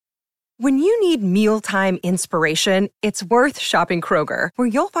When you need mealtime inspiration, it's worth shopping Kroger, where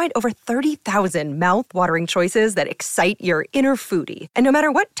you'll find over 30,000 mouth-watering choices that excite your inner foodie. And no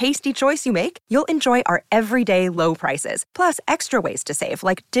matter what tasty choice you make, you'll enjoy our everyday low prices, plus extra ways to save,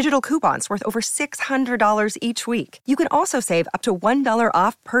 like digital coupons worth over $600 each week. You can also save up to $1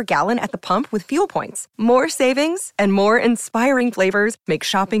 off per gallon at the pump with fuel points. More savings and more inspiring flavors make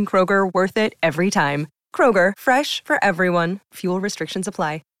shopping Kroger worth it every time. Kroger, fresh for everyone. Fuel restrictions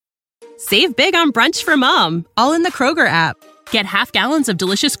apply. Save big on brunch for mom, all in the Kroger app. Get half gallons of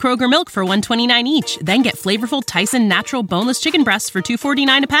delicious Kroger milk for $1.29 each. Then get flavorful Tyson natural boneless chicken breasts for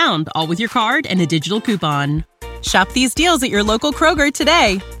 $2.49 a pound, all with your card and a digital coupon. Shop these deals at your local Kroger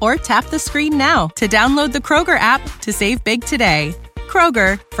today, or tap the screen now to download the Kroger app to save big today.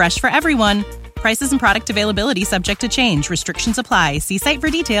 Kroger, fresh for everyone. Prices and product availability subject to change. Restrictions apply. See site for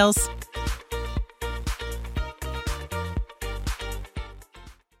details.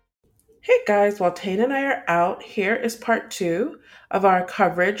 Hey guys, while Tane and I are out, here is part 2 of our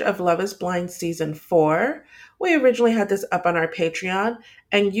coverage of Love is Blind Season 4. We originally had this up on our Patreon,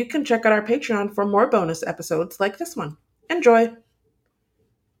 and you can check out our Patreon for more bonus episodes like this one. Enjoy!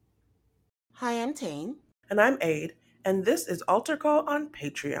 Hi, I'm Tane. And I'm Aid, and this is Altar Call on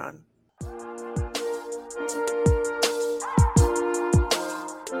Patreon.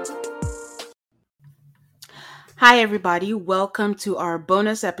 Hi, everybody. Welcome to our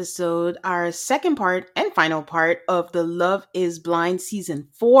bonus episode, our second part and final part of the Love is Blind Season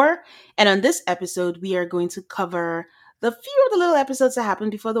 4. And on this episode, we are going to cover the few of the little episodes that happened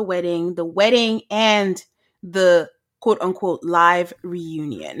before the wedding, and the quote-unquote live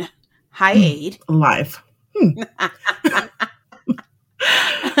reunion. Hi, Aid. Live. The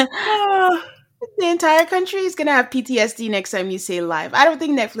entire country is going to have PTSD next time you say live. I don't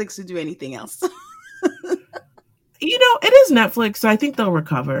think Netflix would do anything else. You know, it is Netflix, so I think they'll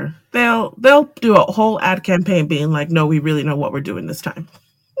recover. They'll do a whole ad campaign being like, no, we really know what we're doing this time.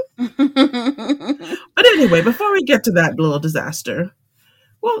 But anyway, before we get to that little disaster,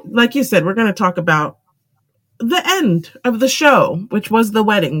 well, like you said, we're going to talk about the end of the show, which was the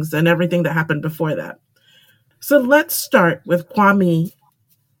weddings and everything that happened before that. So let's start with Kwame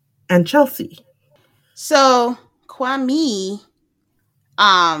and Chelsea. So, Kwame,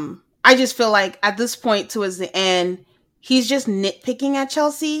 I just feel like at this point towards the end, he's just nitpicking at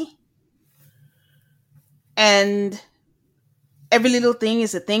Chelsea. And every little thing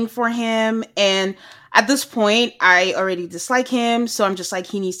is a thing for him. And at this point, I already dislike him. So I'm just like,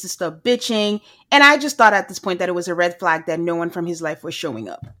 he needs to stop bitching. And I just thought at this point that it was a red flag that no one from his life was showing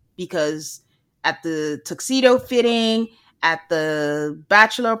up. Because at the tuxedo fitting, at the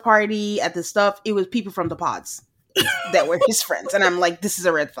bachelor party, at the stuff, it was people from the pods that were his friends. And I'm like, this is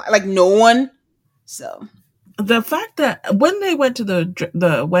a red flag. Like, no one. So the fact that when they went to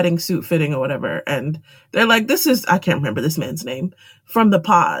the wedding suit fitting or whatever, and they're like, this is, I can't remember this man's name, from the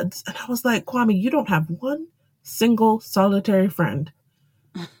pods. And I was like, Kwame, you don't have one single solitary friend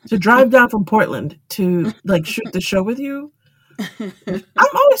to drive down from Portland to like shoot the show with you.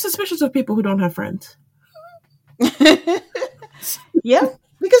 I'm always suspicious of people who don't have friends. Yeah.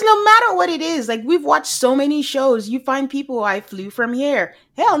 Because no matter what it is, like we've watched so many shows, you find people, I flew from here.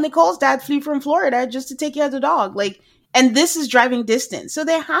 Hell, Nicole's dad flew from Florida just to take care of the dog. Like, and this is driving distance. So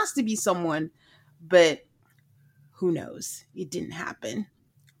there has to be someone, but who knows? It didn't happen.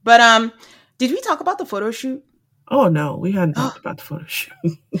 But did we talk about the photo shoot? Oh no, we hadn't talked about the photo shoot.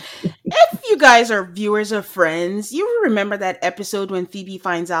 If you guys are viewers or friends, you remember that episode when Phoebe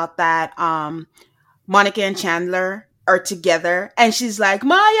finds out that Monica and Chandler are together, and she's like,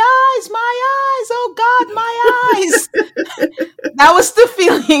 my eyes, oh God, my eyes. That was the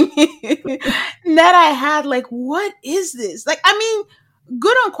feeling that I had. Like, what is this? Like, I mean,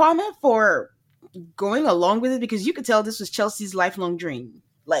 good on Kwame for going along with it, because you could tell this was Chelsea's lifelong dream.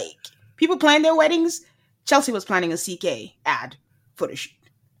 Like, people plan their weddings. Chelsea was planning a CK ad photo shoot.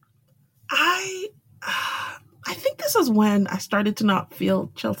 I think this is when I started to not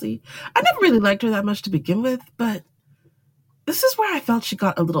feel Chelsea. I never really liked her that much to begin with, but this is where I felt she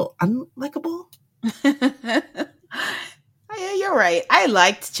got a little unlikable. Yeah, you're right. I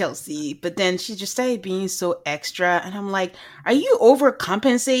liked Chelsea, but then she just started being so extra. And I'm like, are you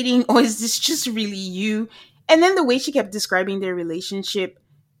overcompensating, or is this just really you? And then the way she kept describing their relationship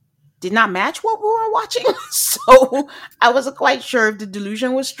did not match what we were watching. So I wasn't quite sure if the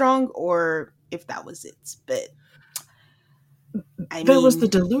delusion was strong or if that was it. But there was the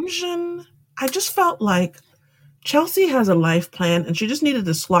delusion. I just felt like Chelsea has a life plan, and she just needed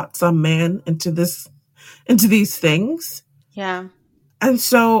to slot some man into these things. Yeah. And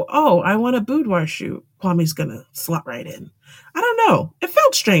so, I want a boudoir shoot. Kwame's gonna slot right in. I don't know. It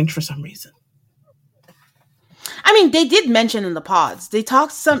felt strange for some reason. I mean, they did mention in the pods. They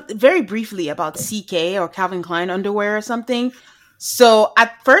talked very briefly about CK or Calvin Klein underwear or something. So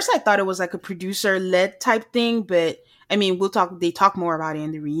at first I thought it was like a producer-led type thing, but I mean, they talk more about it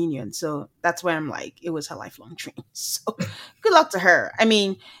in the reunion. So that's why I'm like, it was her lifelong dream. So good luck to her. I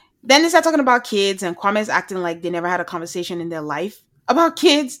mean, then they start talking about kids, and Kwame's acting like they never had a conversation in their life about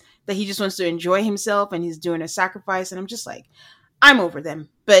kids, that he just wants to enjoy himself and he's doing a sacrifice. And I'm just like, I'm over them.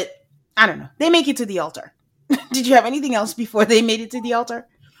 But I don't know. They make it to the altar. Did you have anything else before they made it to the altar?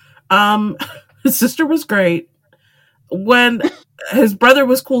 His sister was great. When his brother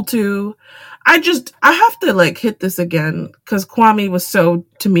was cool too. I have to like hit this again because Kwame was so,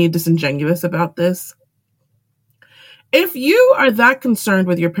 to me, disingenuous about this. If you are that concerned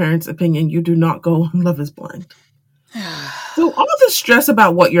with your parents' opinion, you do not go on Love is Blind. So all the stress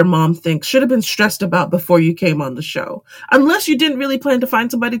about what your mom thinks should have been stressed about before you came on the show. Unless you didn't really plan to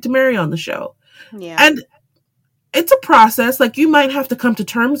find somebody to marry on the show. Yeah. And it's a process. Like, you might have to come to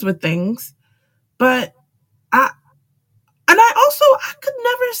terms with things. But I could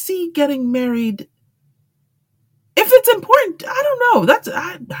never see getting married. If it's important, I don't know.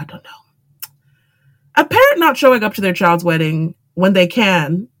 I don't know. A parent not showing up to their child's wedding when they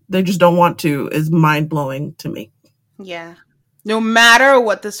can, they just don't want to, is mind-blowing to me. Yeah. No matter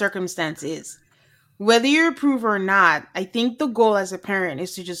what the circumstance is, whether you approve or not, I think the goal as a parent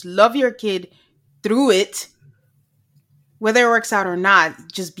is to just love your kid through it. Whether it works out or not,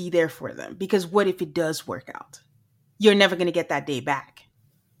 just be there for them. Because what if it does work out? You're never going to get that day back.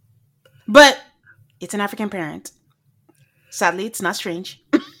 But it's an African parent. Sadly, it's not strange.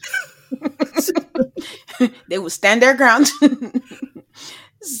 They will stand their ground.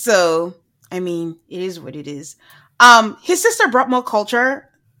 So, I mean, it is what it is. His sister brought more culture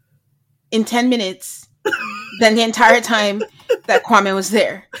in 10 minutes than the entire time that Kwame was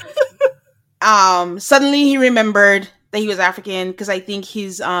there. Suddenly he remembered that he was African because I think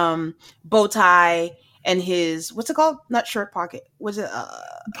his bow tie and his, what's it called? Not short pocket. Was it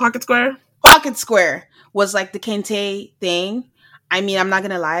Pocket square? Pocket square was like the Kente thing. I mean, I'm not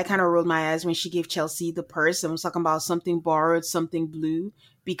going to lie. I kind of rolled my eyes when she gave Chelsea the purse and was talking about something borrowed, something blue,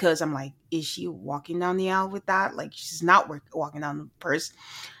 because I'm like, is she walking down the aisle with that? Like, she's not walking down the purse.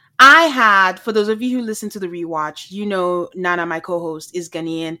 I had, for those of you who listen to the rewatch, you know, Nana, my co-host, is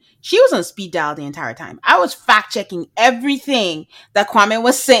Ghanaian. She was on speed dial the entire time. I was fact checking everything that Kwame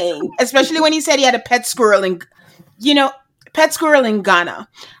was saying, especially when he said he had a pet squirrel in Ghana.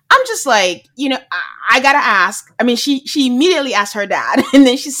 I'm just like, you know, I gotta ask. I mean, she immediately asked her dad, and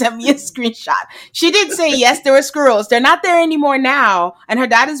then she sent me a screenshot. She did say, yes, there were squirrels. They're not there anymore now. And her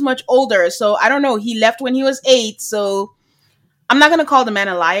dad is much older. So I don't know. He left when he was 8. So I'm not going to call the man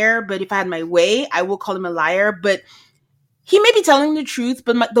a liar, but if I had my way, I will call him a liar. But he may be telling the truth.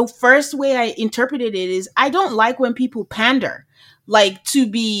 But the first way I interpreted it is I don't like when people pander. Like, to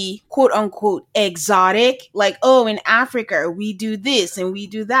be quote unquote exotic, like, oh, in Africa we do this and we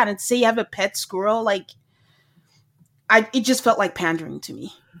do that, and say you have a pet squirrel, like, it just felt like pandering to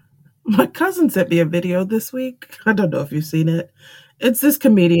me. My cousin sent me a video this week. I don't know if you've seen it. It's this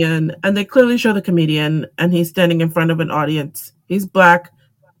comedian, and they clearly show the comedian, and he's standing in front of an audience. He's Black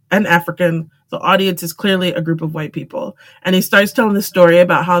and African. The audience is clearly a group of white people, and he starts telling the story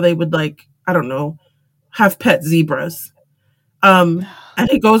about how they would, like, I don't know, have pet zebras. And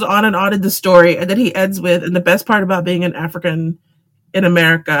he goes on and on in the story, and then he ends with, and the best part about being an African in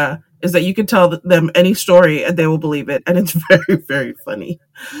America is that you can tell them any story and they will believe it. And it's very, very funny.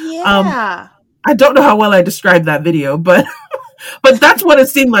 Yeah. I don't know how well I described that video, but that's what it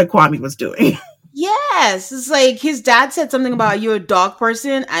seemed like Kwame was doing. Yes. It's like his dad said something about, you're a dog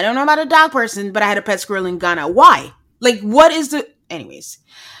person. I don't know about a dog person, but I had a pet squirrel in Ghana. Why? Like, what is the... Anyways.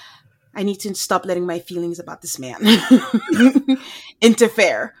 I need to stop letting my feelings about this man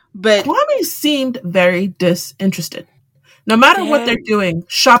interfere. But Kwame seemed very disinterested. No matter what they're doing,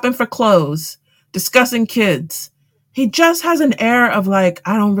 shopping for clothes, discussing kids, he just has an air of like,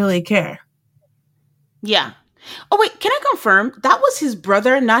 I don't really care. Yeah. Oh, wait, can I confirm? That was his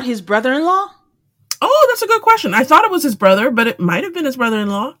brother, not his brother-in-law? Oh, that's a good question. I thought it was his brother, but it might have been his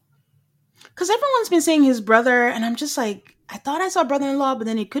brother-in-law. Because everyone's been saying his brother, and I'm just like, I thought I saw brother-in-law, but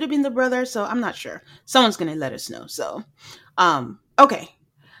then it could have been the brother, so I'm not sure. Someone's going to let us know. So, okay.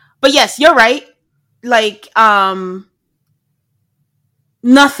 But yes, you're right. Like,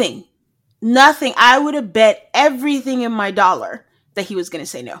 nothing. I would have bet everything in my dollar that he was going to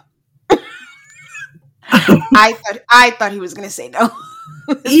say no. I thought he was going to say no.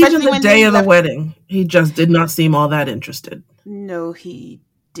 Even the day of the wedding, he just did not seem all that interested. No, he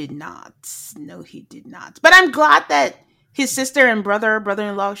did not. But I'm glad that his sister and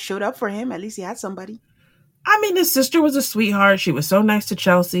brother-in-law showed up for him. At least he had somebody. I mean, his sister was a sweetheart. She was so nice to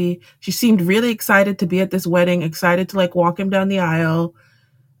Chelsea. She seemed really excited to be at this wedding, excited to like walk him down the aisle.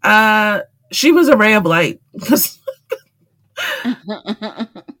 She was a ray of light.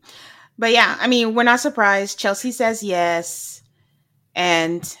 But yeah, I mean, we're not surprised. Chelsea says yes.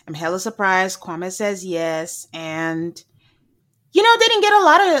 And I'm hella surprised. Kwame says yes. And, you know, they didn't get a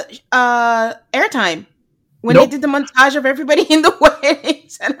lot of airtime when they did the montage of everybody in the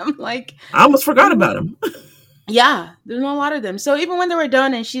weddings. And I'm like, I almost forgot about him. Yeah, there's not a lot of them. So even when they were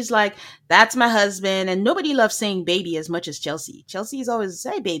done and she's like, that's my husband. And nobody loves saying baby as much as Chelsea. Chelsea's always,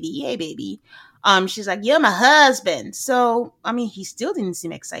 hey, baby. She's like, you're my husband. So, I mean, he still didn't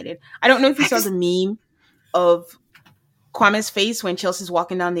seem excited. I don't know if you saw the meme of Kwame's face when Chelsea's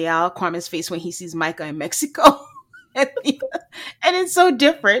walking down the aisle, Kwame's face when he sees Micah in Mexico. And it's so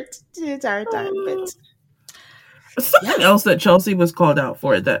different the entire time. But something else that Chelsea was called out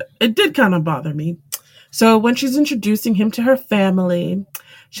for that it did kind of bother me. So when she's introducing him to her family,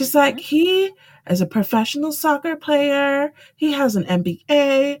 she's like, he is a professional soccer player. He has an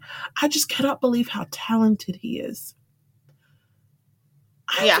MBA. I just cannot believe how talented he is.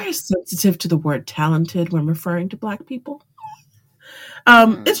 I'm very sensitive to the word talented when referring to Black people.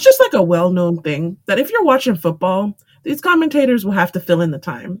 It's just like a well-known thing that if you're watching football, these commentators will have to fill in the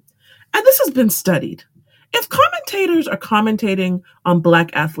time. And this has been studied. If commentators are commentating on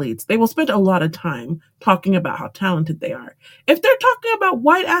Black athletes, they will spend a lot of time talking about how talented they are. If they're talking about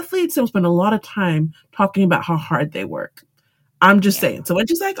white athletes, they'll spend a lot of time talking about how hard they work. I'm just saying. So when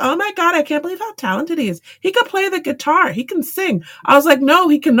she's like, oh my God, I can't believe how talented he is. He can play the guitar. He can sing. I was like, no,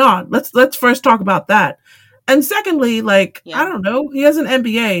 he cannot. Let's first talk about that. And secondly, like, I don't know, he has an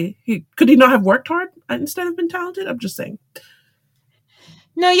MBA. Could he not have worked hard instead of been talented? I'm just saying.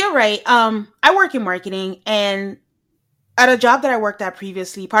 No, you're right. I work in marketing, and at a job that I worked at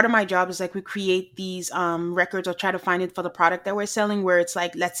previously, part of my job is like we create these records or try to find it for the product that we're selling, where it's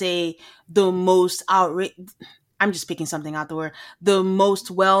like, let's say the most I'm just picking something out there, the most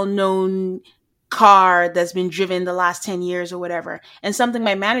well-known car that's been driven the last 10 years or whatever. And something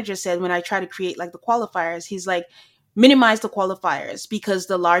my manager said when I try to create like the qualifiers, he's like, minimize the qualifiers, because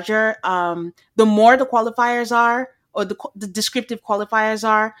the larger, the more the qualifiers are, or the descriptive qualifiers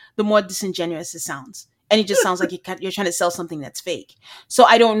are, the more disingenuous it sounds. And it just sounds like you're trying to sell something that's fake. So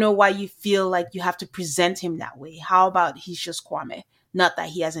I don't know why you feel like you have to present him that way. How about he's just Kwame? Not that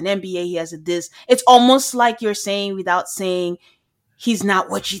he has an MBA, he has a this. It's almost like you're saying without saying he's not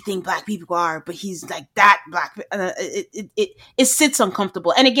what you think Black people are, but he's like that Black. It sits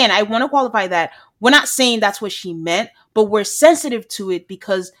uncomfortable. And again, I want to qualify that we're not saying that's what she meant, but we're sensitive to it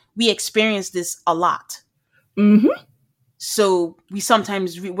because we experience this a lot. Mm-hmm. So we're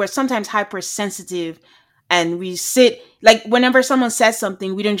sometimes hypersensitive, and we sit like whenever someone says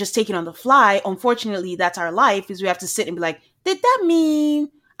something, we don't just take it on the fly. Unfortunately, that's our life, is we have to sit and be like, did that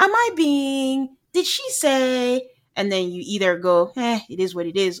mean? Am I being? Did she say? And then you either go, it is what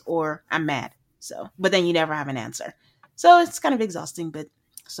it is, or I'm mad. So, but then you never have an answer. So it's kind of exhausting, but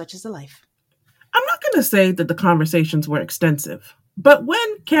such is the life. I'm not going to say that the conversations were extensive, but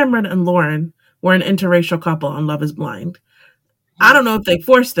when Cameron and Lauren were an interracial couple on Love is Blind, I don't know if they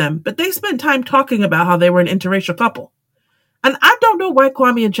forced them, but they spent time talking about how they were an interracial couple. And I don't know why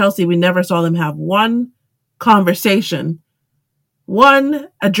Kwame and Chelsea, we never saw them have one conversation, one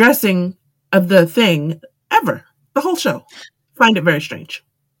addressing of the thing ever. The whole show. Find it very strange.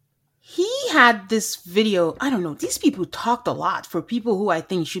 He had this video. I don't know. These people talked a lot for people who I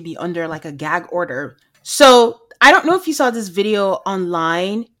think should be under like a gag order. So I don't know if you saw this video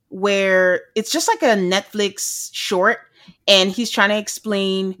online where it's just like a Netflix short, and he's trying to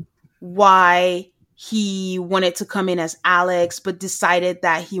explain why he wanted to come in as Alex, but decided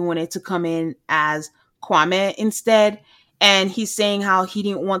that he wanted to come in as Kwame instead. And he's saying how he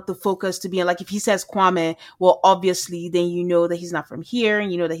didn't want the focus to be like, if he says Kwame, well, obviously, then you know that he's not from here,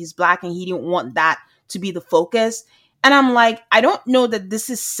 and you know that he's Black, and he didn't want that to be the focus. And I'm like, I don't know that this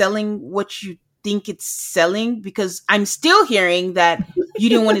is selling what you think it's selling, because I'm still hearing that you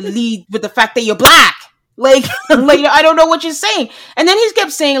didn't want to lead with the fact that you're Black. Like, I don't know what you're saying. And then he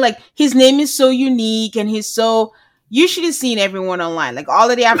kept saying, like, his name is so unique, and he's so... You should have seen everyone online. Like, all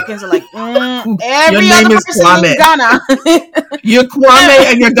of the Africans are like, every other person in Ghana. You're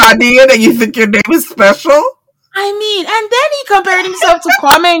Kwame and you're Ghanaian and you think your name is special? I mean, and then he compared himself to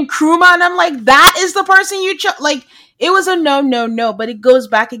Kwame Nkrumah, and I'm like, that is the person you chose? Like, it was a no. But it goes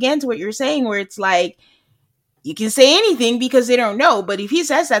back again to what you're saying, where it's like, you can say anything because they don't know. But if he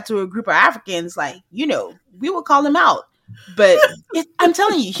says that to a group of Africans, like, you know, we will call him out. But I'm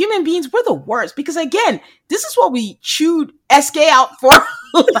telling you, human beings, we're the worst. Because again, this is what we chewed SK out for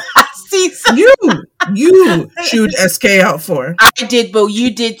last season. You chewed SK out for. I did, but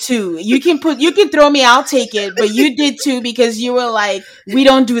you did too. You can throw me, I'll take it. But you did too, because you were like, we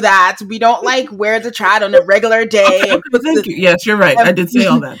don't do that. We don't like wear the trad on a regular day. Okay, thank you. Yes, you're right. I did say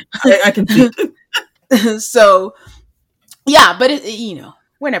all that. I can see it. So, yeah, but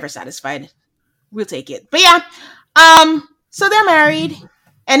we're never satisfied. We'll take it. But yeah, so they're married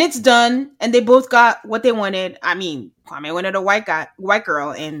and it's done, and they both got what they wanted. I mean, Kwame wanted a white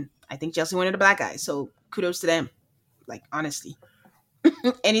girl, and I think Chelsea wanted a black guy. So kudos to them. Like, honestly.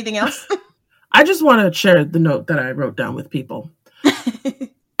 Anything else? I just want to share the note that I wrote down with people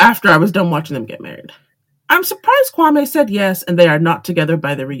after I was done watching them get married. I'm surprised Kwame said yes, and they are not together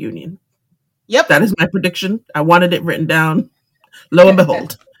by the reunion. Yep. That is my prediction. I wanted it written down. Lo and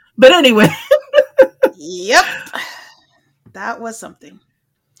behold. But anyway. Yep. That was something.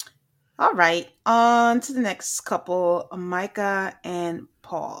 All right. On to the next couple, Micah and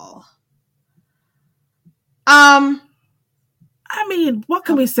Paul. I mean, what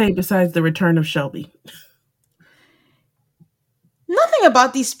can we say besides the return of Shelby? Nothing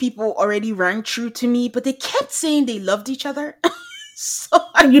about these people already rang true to me, but they kept saying they loved each other. So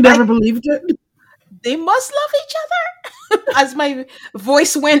you never believed it? They must love each other. As my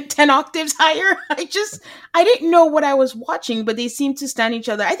voice went 10 octaves higher, I didn't know what I was watching, but they seemed to stand each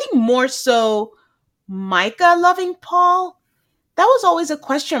other. I think more so Micah loving Paul. That was always a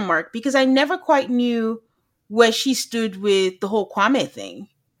question mark, because I never quite knew where she stood with the whole Kwame thing,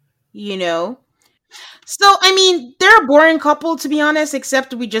 So, I mean, they're a boring couple, to be honest,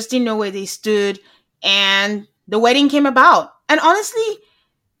 except we just didn't know where they stood, and the wedding came about. And honestly,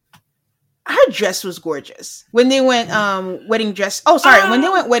 her dress was gorgeous. When they went wedding dress... Oh, sorry. When they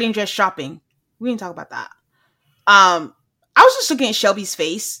went wedding dress shopping. We didn't talk about that. I was just looking at Shelby's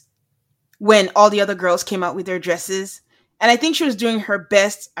face when all the other girls came out with their dresses. And I think she was doing her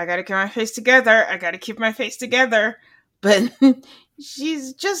best. I gotta keep my face together. But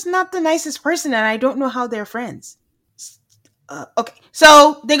she's just not the nicest person, and I don't know how they're friends. Okay.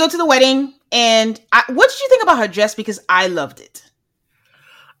 So they go to the wedding, and what did you think about her dress? Because I loved it.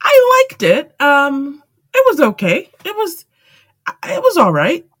 I liked it. It was okay. It was all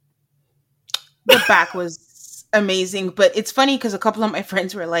right. The back was amazing, but it's funny because a couple of my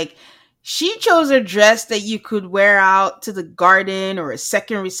friends were like, she chose a dress that you could wear out to the garden or a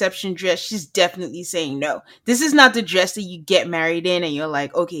second reception dress. She's definitely saying no. This is not the dress that you get married in and you're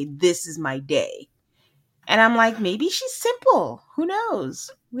like, okay, this is my day. And I'm like, maybe she's simple. Who knows?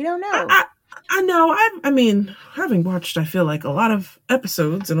 We don't know. I know. I mean, having watched, I feel like, a lot of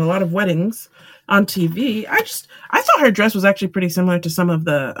episodes and a lot of weddings on TV, I thought her dress was actually pretty similar to some of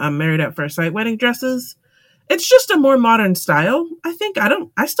the Married at First Sight wedding dresses. It's just a more modern style. I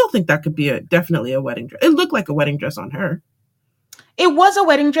still think that could be definitely a wedding dress. It looked like a wedding dress on her. It was a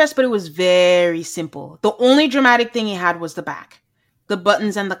wedding dress, but it was very simple. The only dramatic thing it had was the back, the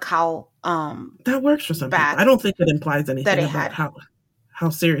buttons and the cowl. That works for some people. I don't think it implies anything about how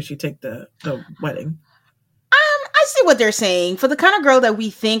serious you take the wedding. I see what they're saying. For the kind of girl that we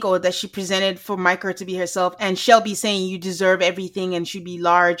think, or that she presented for Micah to be herself, and Shelby saying you deserve everything and should be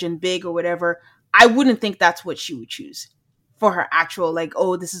large and big or whatever, I wouldn't think that's what she would choose for her actual, like,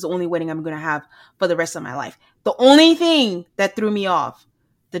 oh, this is the only wedding I'm going to have for the rest of my life. The only thing that threw me off,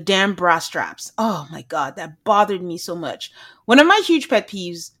 the damn bra straps. Oh my God, that bothered me so much. One of my huge pet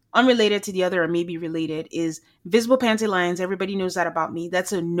peeves, unrelated to the other or maybe related, is visible panty lines. Everybody knows that about me.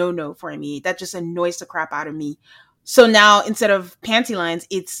 That's a no-no for me. That just annoys the crap out of me. So now instead of panty lines,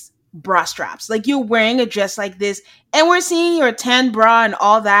 it's bra straps. Like, you're wearing a dress like this and we're seeing your tan bra and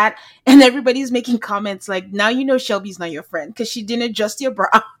all that, and everybody's making comments like, now you know Shelby's not your friend because she didn't adjust your bra.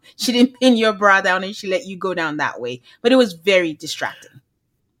 She didn't pin your bra down and she let you go down that way. But it was very distracting.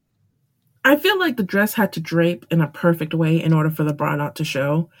 I feel like the dress had to drape in a perfect way in order for the bra not to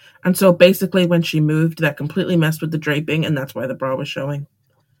show. And so basically when she moved, that completely messed with the draping, and that's why the bra was showing.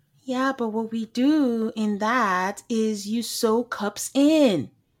 Yeah, but what we do in that is you sew cups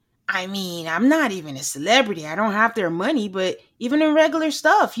in. I mean, I'm not even a celebrity. I don't have their money, but even in regular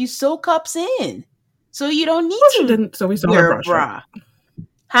stuff, you sew cups in. So you don't need to. She didn't, so we saw her bra strap.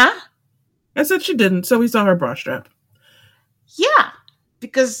 Huh? I said she didn't, so we saw her bra strap. Yeah,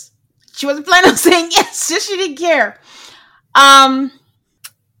 because she wasn't planning on saying yes, just she didn't care.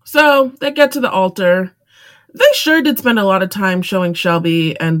 So they get to the altar. They sure did spend a lot of time showing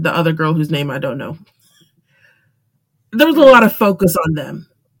Shelby and the other girl whose name I don't know. There was a lot of focus on them.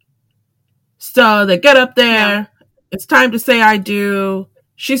 So they get up there. Yeah. It's time to say I do.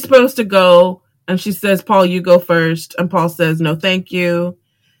 She's supposed to go. And she says, Paul, you go first. And Paul says, no, thank you.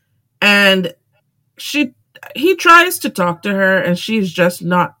 And he tries to talk to her and she's just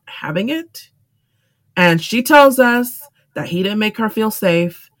not having it. And she tells us that he didn't make her feel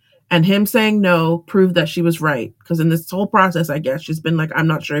safe. And him saying no proved that she was right. Because in this whole process, I guess, she's been like, I'm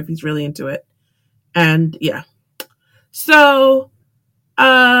not sure if he's really into it. And yeah. So,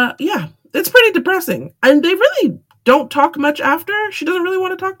 yeah, it's pretty depressing. And they really don't talk much after. She doesn't really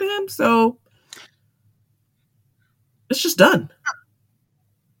want to talk to him. So it's just done.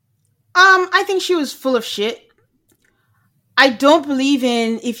 I think she was full of shit. I don't believe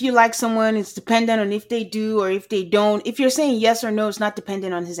in if you like someone, it's dependent on if they do or if they don't. If you're saying yes or no, it's not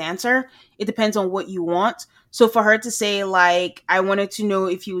dependent on his answer. It depends on what you want. So for her to say, like, I wanted to know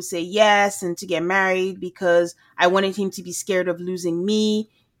if he would say yes and to get married because I wanted him to be scared of losing me.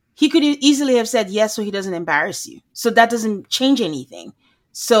 He could easily have said yes so he doesn't embarrass you. So that doesn't change anything.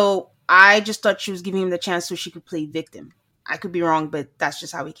 So I just thought she was giving him the chance so she could play victim. I could be wrong, but that's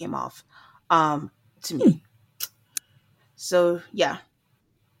just how he came off to me. So, yeah.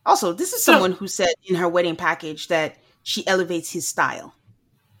 Also, this is someone who said in her wedding package that she elevates his style.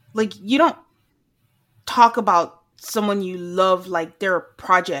 Like, you don't talk about someone you love like they're a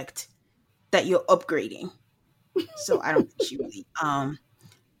project that you're upgrading. So, I don't think she really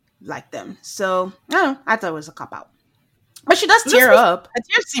liked them. So, I don't know. I thought it was a cop-out. But she does tear up. Her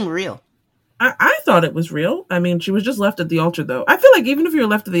tears seem real. I thought it was real. I mean, she was just left at the altar, though. I feel like even if you're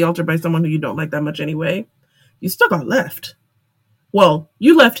left at the altar by someone who you don't like that much anyway, you still got left. Well,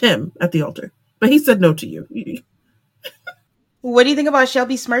 you left him at the altar, but he said no to you. What do you think about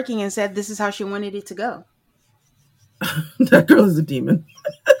Shelby smirking and said this is how she wanted it to go? That girl is a demon.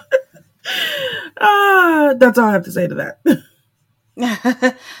 That's all I have to say to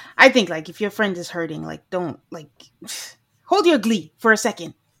that. I think, like, if your friend is hurting, like, don't, like, hold your glee for a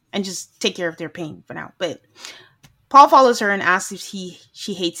second and just take care of their pain for now. But Paul follows her and asks if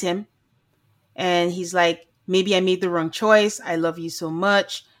she hates him. And he's like, maybe I made the wrong choice. I love you so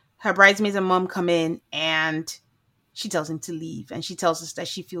much. Her bridesmaids and mom come in and she tells him to leave. And she tells us that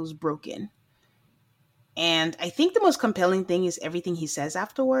she feels broken. And I think the most compelling thing is everything he says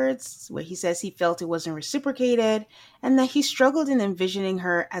afterwards, where he says he felt it wasn't reciprocated and that he struggled in envisioning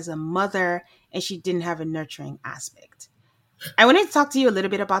her as a mother and she didn't have a nurturing aspect. I wanted to talk to you a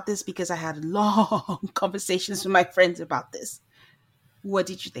little bit about this because I had long conversations with my friends about this. What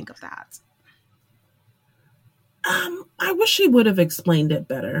did you think of that? I wish he would have explained it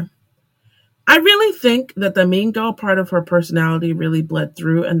better. I really think that the mean girl part of her personality really bled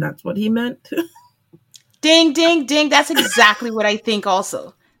through, and that's what he meant. Ding, ding, ding. That's exactly what I think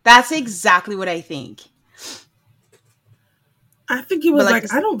also. That's exactly what I think. I think he was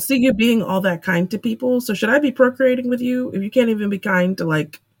like, I don't see you being all that kind to people. So should I be procreating with you if you can't even be kind to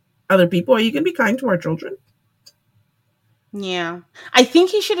like other people? Are you going to be kind to our children? Yeah. I think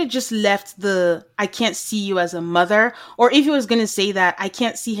he should have just left the, I can't see you as a mother. Or if he was going to say that, I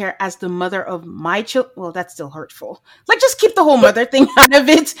can't see her as the mother of my children. Well, that's still hurtful. Like, just keep the whole mother thing out of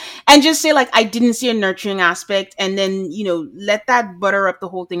it and just say, like, I didn't see a nurturing aspect. And then, you know, let that butter up the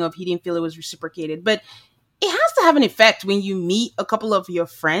whole thing of he didn't feel it was reciprocated. But it has to have an effect when you meet a couple of your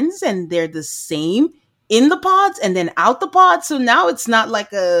friends and they're the same in the pods and then out the pods. So now it's not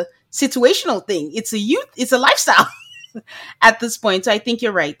like a situational thing. It's a lifestyle at this point. So I think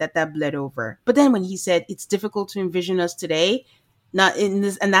you're right that bled over. But then when he said it's difficult to envision us today, not in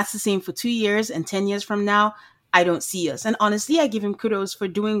this, and that's the same for 2 years and 10 years from now, I don't see us. And honestly, I give him kudos for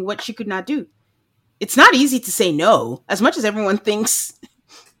doing what she could not do. It's not easy to say no, as much as everyone thinks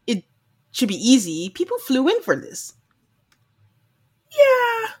it should be easy. People flew in for this.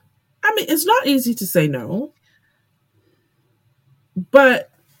 Yeah. I mean, it's not easy to say no. But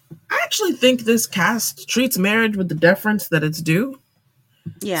I actually think this cast treats marriage with the deference that it's due.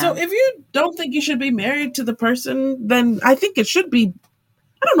 Yeah. So if you don't think you should be married to the person, then I think it should be,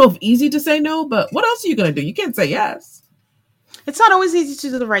 I don't know if easy to say no, but what else are you going to do? You can't say yes. It's not always easy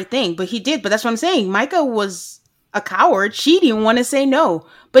to do the right thing, but he did. But that's what I'm saying. Micah was a coward. She didn't want to say no.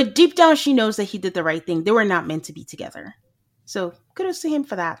 But deep down, she knows that he did the right thing. They were not meant to be together. So kudos to him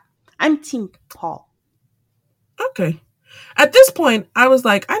for that. I'm Team Paul. Okay. At this point, I was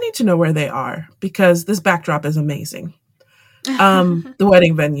like, I need to know where they are because this backdrop is amazing. The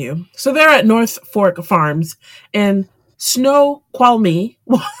wedding venue. So they're at North Fork Farms in Snoqualmie.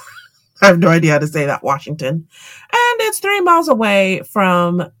 I have no idea how to say that, Washington. And it's 3 miles away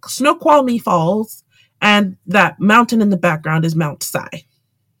from Snoqualmie Falls. And that mountain in the background is Mount Si.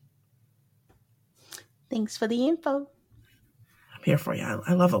 Thanks for the info. I'm here for you.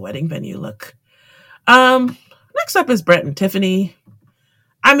 I love a wedding venue look. Next up is Brett and Tiffany.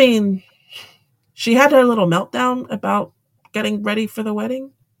 I mean, she had her little meltdown about getting ready for the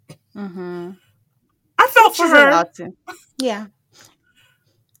wedding. Mm-hmm. I felt for She's her. allowed to. Yeah.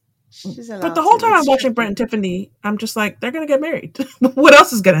 She's allowed But the whole to. time I'm It's watching Brett and Tiffany, I'm just like, they're going to get married. What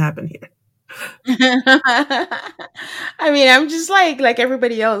else is going to happen here? I mean, I'm just like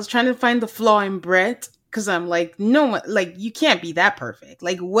everybody else, trying to find the flaw in Brett, because I'm like, no one, like, you can't be that perfect.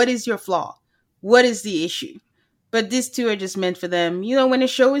 Like, what is your flaw? What is the issue? But these two are just meant for them. You know, when a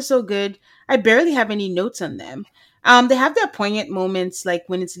show is so good, I barely have any notes on them. They have their poignant moments, like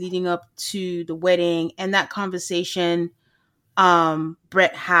when it's leading up to the wedding and that conversation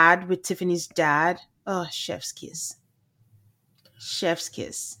Brett had with Tiffany's dad. Oh, chef's kiss. Chef's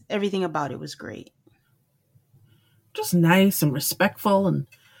kiss. Everything about it was great. Just nice and respectful. And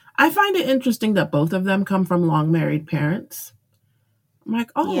I find it interesting that both of them come from long married parents. I'm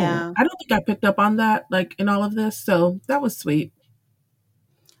like, oh, Yeah. I don't think I picked up on that, like, in all of this. So that was sweet.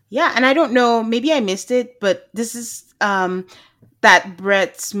 Yeah, and I don't know, maybe I missed it, but this is that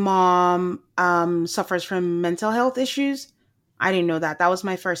Brett's mom suffers from mental health issues. I didn't know that. That was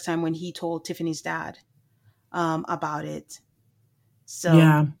my first time when he told Tiffany's dad about it. So,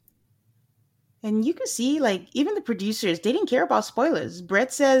 Yeah. and you can see, like, even the producers, they didn't care about spoilers.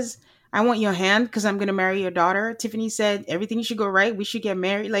 Brett says, I want your hand because I'm going to marry your daughter. Tiffany said, everything should go right. We should get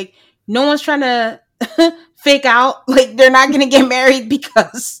married. Like, no one's trying to fake out. Like, they're not going to get married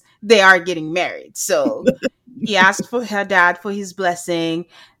because they are getting married. So he asked for her dad for his blessing.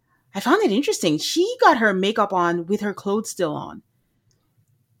 I found it interesting. She got her makeup on with her clothes still on.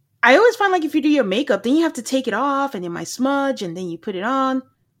 I always find, like, if you do your makeup, then you have to take it off and it might smudge and then you put it on.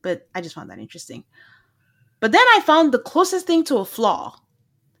 But I just found that interesting. But then I found the closest thing to a flaw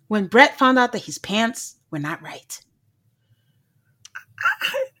when Brett found out that his pants were not right.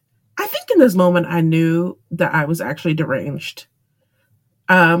 I think in this moment I knew that I was actually deranged.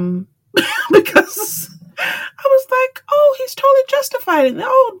 Because I was like, oh, he's totally justified it.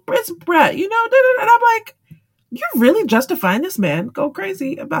 Oh, it's Brett, you know, and I'm like, you're really justifying this man go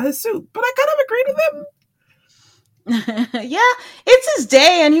crazy about his suit. But I kind of agree with him. Yeah, it's his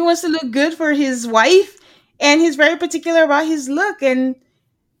day and he wants to look good for his wife. And he's very particular about his look. And,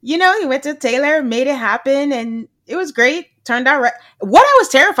 you know, he went to tailor, made it happen, and it was great. Turned out right. What I was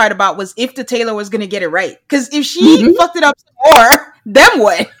terrified about was if the tailor was going to get it right. Because if she fucked it up some more, then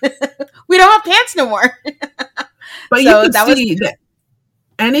what? We don't have pants no more. But so you could see that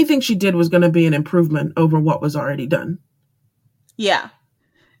anything she did was going to be an improvement over what was already done. Yeah.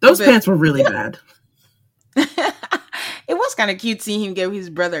 Those pants were really bad. It was kind of cute seeing him give his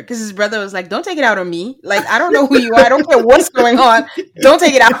brother, because his brother was like, don't take it out on me. Like, I don't know who you are. I don't care what's going on. Don't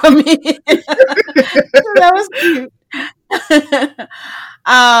take it out on me. That was cute.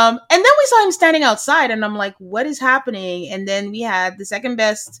 And then we saw him standing outside and I'm like, what is happening? And then we had the second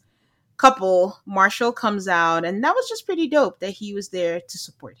best couple, Marshall, comes out, and that was just pretty dope that he was there to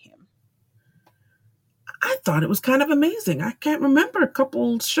support him. I thought it was kind of amazing. I can't remember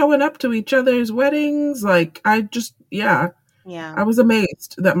couples showing up to each other's weddings. Like, I was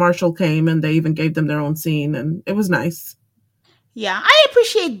amazed that Marshall came and they even gave them their own scene, and it was nice. Yeah, I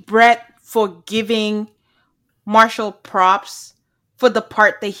appreciate Brett for giving Marshall props for the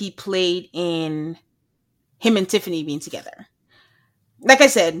part that he played in him and Tiffany being together. Like I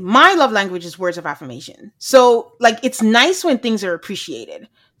said, my love language is words of affirmation. So, like, it's nice when things are appreciated.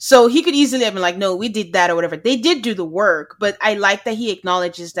 So he could easily have been like, no, we did that or whatever. They did do the work, but I like that he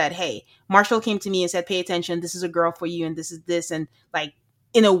acknowledges that, hey, Marshall came to me and said, pay attention. This is a girl for you. And this is this. And, like,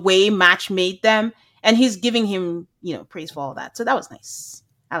 in a way, match made them. And he's giving him, you know, praise for all that. So that was nice.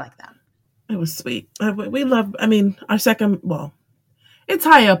 I like that. It was sweet. We love, I mean, our second, well, it's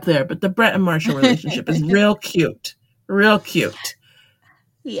high up there, but the Brett and Marshall relationship is real cute. Real cute.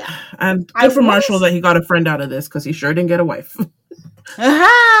 Yeah. And good for Marshall that he got a friend out of this, because he sure didn't get a wife.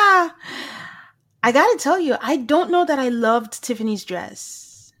 I gotta tell you, I don't know that I loved Tiffany's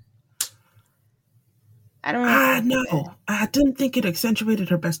dress. I don't know. No. I didn't think it accentuated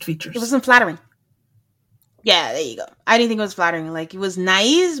her best features. It wasn't flattering. Yeah, there you go. I didn't think it was flattering. Like, it was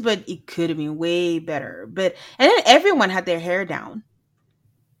nice, but it could have been way better. And then everyone had their hair down.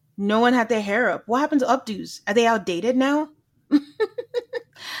 No one had their hair up. What happened to updos? Are they outdated now?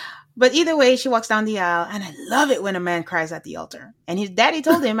 But either way, she walks down the aisle, and I love it when a man cries at the altar. And his daddy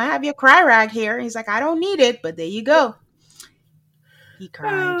told him, I have your cry rag here. And he's like, I don't need it, but there you go. He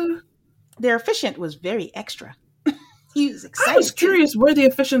cried. Their officiant was very extra. He was excited. I was curious where the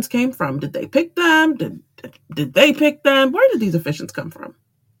officiants came from. Did they pick them? Did they pick them? Where did these officiants come from?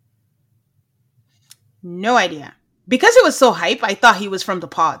 No idea. Because it was so hype, I thought he was from the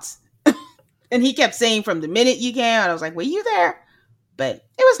pods. And he kept saying from the minute you came, and I was like, were you there? But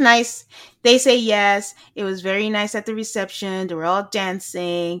it was nice. They say yes. It was very nice at the reception. They were all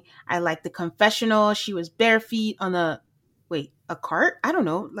dancing. I liked the confessional. She was bare feet on a cart? I don't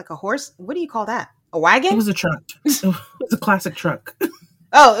know, like a horse. What do you call that? A wagon? It was a truck. It was a classic truck.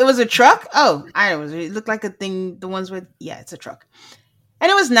 Oh, it was a truck? Oh, I was. It looked like a thing. The ones with, yeah, it's a truck.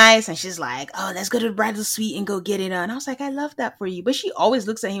 And it was nice. And she's like, oh, let's go to the bridal suite and go get it on. I was like, I love that for you. But she always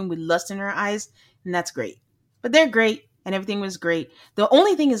looks at him with lust in her eyes. And that's great. But they're great. And everything was great. The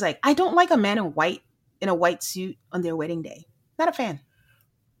only thing is, like, I don't like a man in a white suit on their wedding day. Not a fan.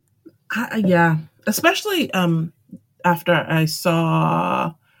 Yeah. Especially after I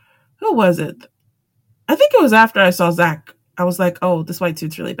saw, who was it? I think it was after I saw Zach. I was like, oh, this white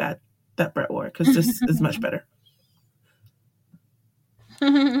suit's really bad that Brett wore, because this is much better.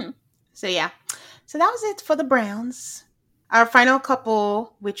 So yeah. So that was it for the Browns. Our final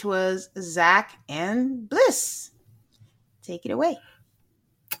couple, which was Zach and Bliss. Take it away.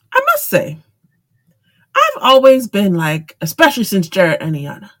 I must say, I've always been like, especially since Jarrett and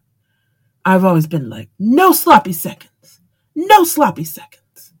Iyanna, I've always been like, no sloppy seconds. No sloppy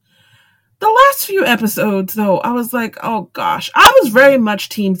seconds. The last few episodes, though, I was like, oh gosh. I was very much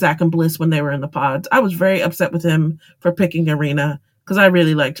team Zach and Bliss when they were in the pods. I was very upset with him for picking Irina, because I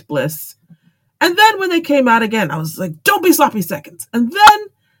really liked Bliss. And then when they came out again, I was like, don't be sloppy seconds. And then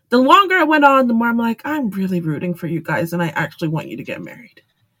the longer it went on, the more I'm like, I'm really rooting for you guys, and I actually want you to get married.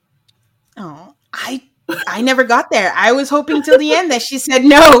 Oh, I never got there. I was hoping till the end that she said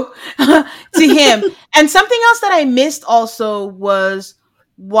no to him. And something else that I missed also was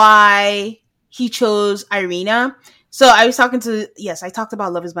why he chose Irina. So I was I talked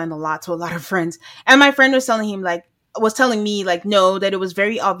about Love is Blind a lot to a lot of friends. And my friend was telling me no, that it was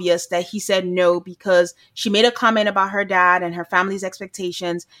very obvious that he said no because she made a comment about her dad and her family's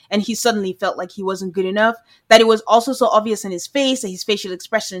expectations, and he suddenly felt like he wasn't good enough. That it was also so obvious in his face that his facial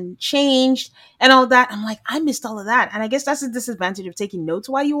expression changed and all that. I'm like, I missed all of that. And I guess that's the disadvantage of taking notes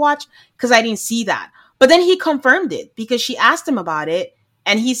while you watch, because I didn't see that. But then he confirmed it because she asked him about it,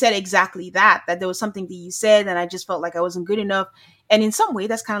 and he said exactly that there was something that you said, and I just felt like I wasn't good enough. And in some way,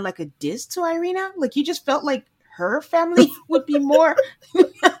 that's kind of like a diss to Irina. Like, you just felt like her family would be more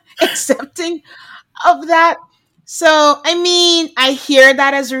accepting of that. So, I mean, I hear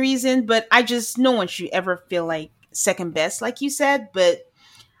that as a reason, but no one should ever feel like second best, like you said. But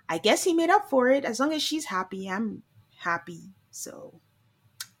I guess he made up for it. As long as she's happy, I'm happy. So,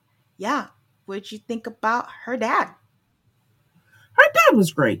 yeah. What'd you think about her dad? Her dad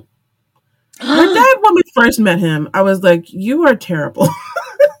was great. Her dad, when we first met him, I was like, you are terrible.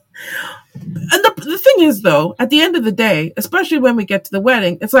 And the thing is, though, at the end of the day, especially when we get to the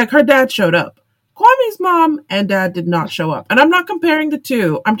wedding, it's like her dad showed up. Kwame's mom and dad did not show up. And I'm not comparing the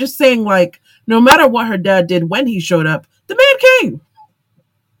two. I'm just saying, like, no matter what her dad did when he showed up, the man came.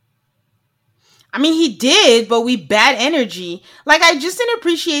 I mean, he did, but we bad energy. Like, I just didn't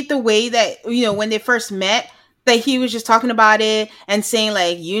appreciate the way that, when they first met, that he was just talking about it and saying,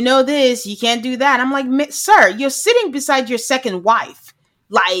 like, this, you can't do that. I'm like, sir, you're sitting beside your second wife.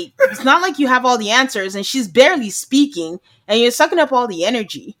 Like, it's not like you have all the answers and she's barely speaking and you're sucking up all the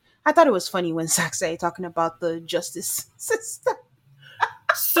energy. I thought it was funny when Zach said talking about the justice system.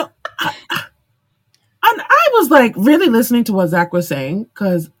 So, and I was like really listening to what Zach was saying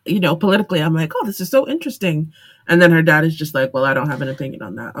because, politically, I'm like, oh, this is so interesting. And then her dad is just like, well, I don't have an opinion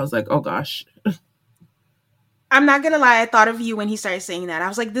on that. I was like, oh gosh. I'm not going to lie. I thought of you when he started saying that. I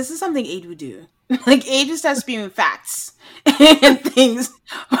was like, this is something Aid would do. Like, Aid just starts spewing facts and things.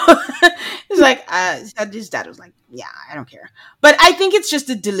 It's like, his dad was like, yeah, I don't care. But I think it's just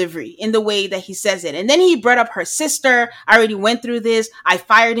the delivery in the way that he says it. And then he brought up her sister. I already went through this. I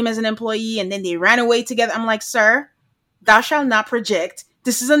fired him as an employee and then they ran away together. I'm like, sir, thou shalt not project.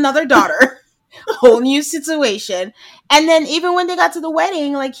 This is another daughter. Whole new situation. And then even when they got to the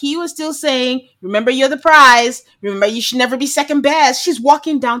wedding, like, he was still saying, remember, you're the prize. Remember, you should never be second best. She's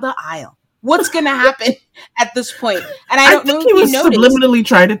walking down the aisle. What's going to happen at this point? And I don't know if he was subliminally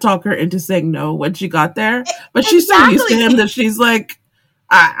trying to talk her into saying no when she got there. But she's so used to him that she's like,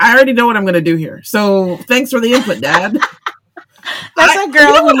 I already know what I'm going to do here. So thanks for the input, Dad. That's a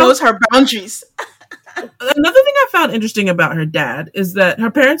girl who knows her boundaries. Another thing I found interesting about her dad is that her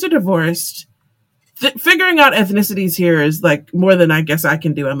parents are divorced. Figuring out ethnicities here is like more than I guess I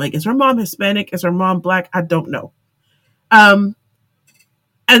can do. I'm like, is her mom Hispanic? Is her mom Black? I don't know.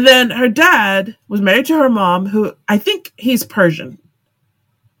 And then her dad was married to her mom, who I think he's Persian.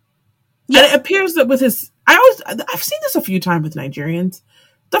 Yeah. And it appears that with I've seen this a few times with Nigerians.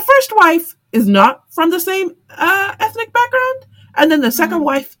 The first wife is not from the same ethnic background. And then the second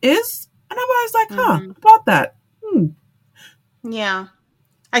wife is. And I'm always like, about that. Yeah.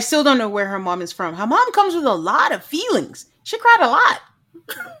 I still don't know where her mom is from. Her mom comes with a lot of feelings. She cried a lot.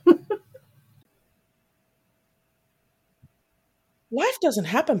 Life doesn't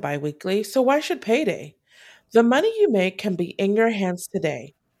happen bi-weekly, so why should payday? The money you make can be in your hands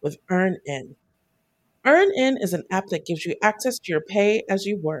today with EarnIn. EarnIn is an app that gives you access to your pay as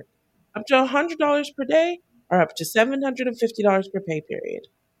you work, up to $100 per day or up to $750 per pay period.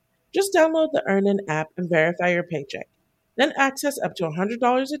 Just download the EarnIn app and verify your paycheck. Then access up to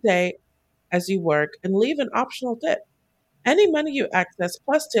 $100 a day as you work and leave an optional tip. Any money you access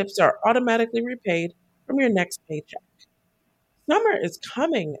plus tips are automatically repaid from your next paycheck. Summer is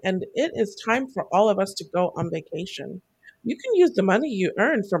coming and it is time for all of us to go on vacation. You can use the money you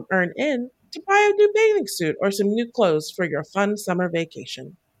earn from EarnIn to buy a new bathing suit or some new clothes for your fun summer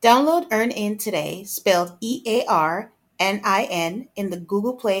vacation. Download EarnIn today, spelled EARNIN, in the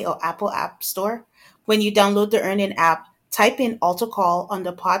Google Play or Apple App Store. When you download the EarnIn app, type in Altar Call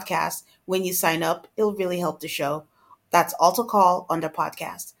under podcast. When you sign up, it'll really help the show. That's Altar Call under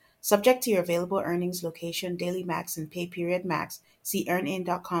podcast. Subject to your available earnings, location, daily max, and pay period max. See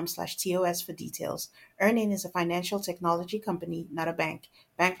earnin.com/TOS for details. EarnIn is a financial technology company, not a bank.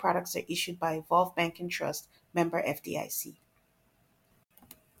 Bank products are issued by Evolve Bank and Trust, member FDIC.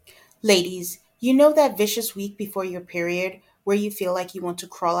 Ladies, you know that vicious week before your period where you feel like you want to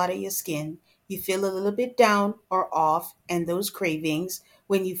crawl out of your skin, you feel a little bit down or off, and those cravings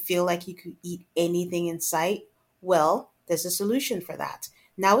when you feel like you could eat anything in sight? Well, there's a solution for that.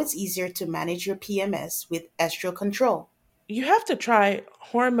 Now it's easier to manage your PMS with Estro Control. You have to try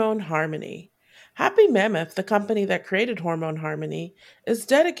Hormone Harmony. Happy Mammoth, the company that created Hormone Harmony, is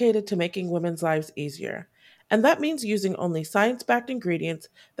dedicated to making women's lives easier. And that means using only science backed ingredients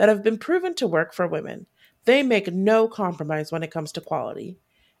that have been proven to work for women. They make no compromise when it comes to quality.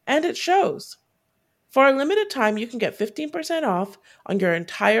 And it shows. For a limited time, you can get 15% off on your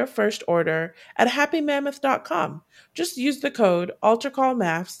entire first order at happymammoth.com. Just use the code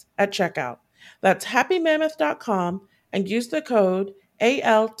AltarCallMaths at checkout. That's happymammoth.com and use the code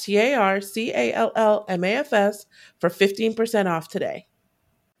ALTARCALLMAFS for 15% off today.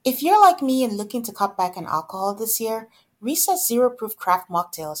 If you're like me and looking to cut back on alcohol this year, Recess Zero Proof Craft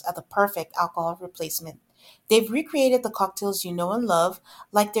Mocktails are the perfect alcohol replacement. They've recreated the cocktails you know and love,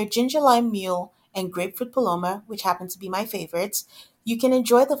 like their ginger lime mule and grapefruit paloma, which happen to be my favorites. You can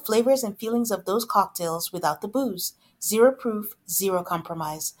enjoy the flavors and feelings of those cocktails without the booze. Zero proof, zero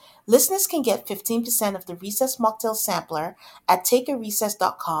compromise. Listeners can get 15% of the Recess Mocktail Sampler at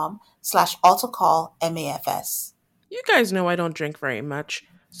takearecess.com/AltarCallMAFS. You guys know I don't drink very much,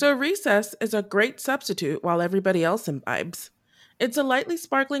 so Recess is a great substitute while everybody else imbibes. It's a lightly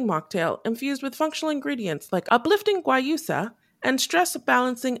sparkling mocktail infused with functional ingredients like uplifting guayusa and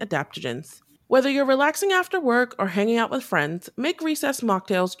stress-balancing adaptogens. Whether you're relaxing after work or hanging out with friends, make Recess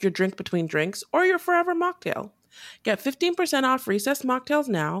mocktails your drink between drinks or your forever mocktail. Get 15% off Recess mocktails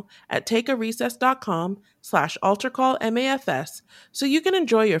now at takearecess.com/AltarCallMAFS so you can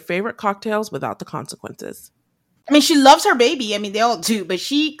enjoy your favorite cocktails without the consequences. I mean, she loves her baby. I mean, they all do, but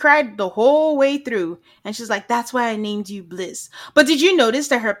she cried the whole way through. And she's like, that's why I named you Bliss. But did you notice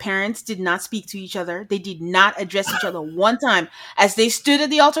that her parents did not speak to each other? They did not address each other one time as they stood at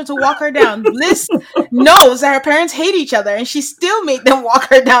the altar to walk her down. Bliss knows that her parents hate each other and she still made them walk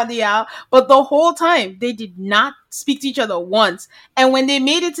her down the aisle. But the whole time, they did not speak to each other once. And when they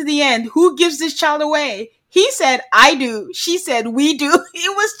made it to the end, who gives this child away? He said, I do. She said, we do.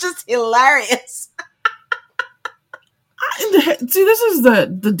 It was just hilarious. See, this is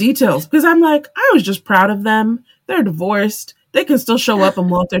the details, because I'm like, I was just proud of them. They're divorced. They can still show up and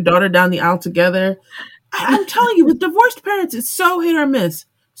walk their daughter down the aisle together. I'm telling you, with divorced parents, it's so hit or miss.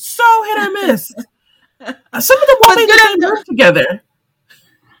 So hit or miss. Some of them won't make the same room together.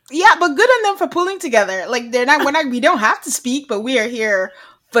 Yeah, but good on them for pulling together. Like we don't have to speak, but we are here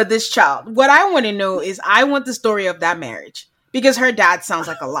for this child. What I want to know is I want the story of that marriage, because her dad sounds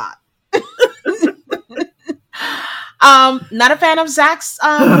like a lot. Not a fan of Zach's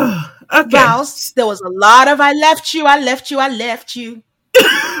vows. There was a lot of I left you. I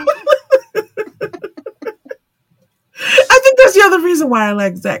think that's the other reason why I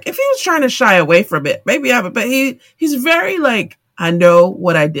like Zach. If he was trying to shy away from it, maybe I would, but he's very like, I know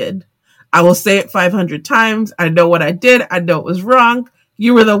what I did. I will say it 500 times. I know what I did. I know it was wrong.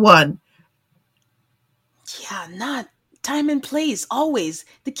 You were the one. Yeah, not time and place, always.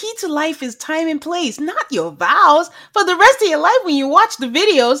 The key to life is time and place, not your vows. For the rest of your life, when you watch the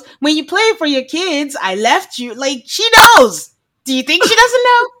videos, when you play for your kids, I left you, like, she knows. Do you think she doesn't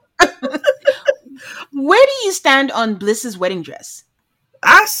know? Where do you stand on Bliss's wedding dress?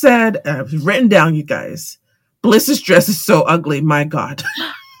 I said, written down, you guys, Bliss's dress is so ugly. My God.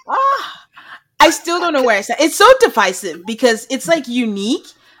 Ah, I still don't know where I stand. It's so divisive because it's like unique,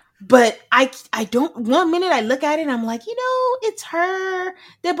 but I don't. One minute I look at it and I'm like, it's her.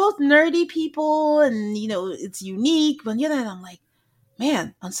 They're both nerdy people, and it's unique. But on the other hand, I'm like,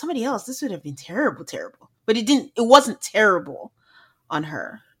 man, on somebody else, this would have been terrible, terrible. But it didn't. It wasn't terrible on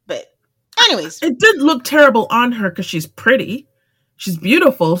her. But anyways, it didn't look terrible on her because she's pretty. She's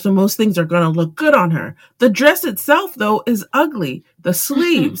beautiful, so most things are going to look good on her. The dress itself, though, is ugly. The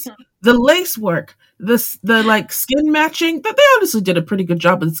sleeves, the lace work, the like skin matching. But they honestly did a pretty good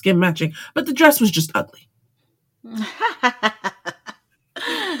job of the skin matching. But the dress was just ugly.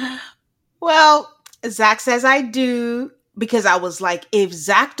 Well, Zach says I do because I was like, if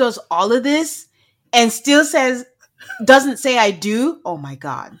Zach does all of this and still doesn't say I do, oh my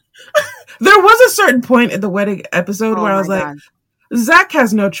God. There was a certain point in the wedding episode where I was like, Zach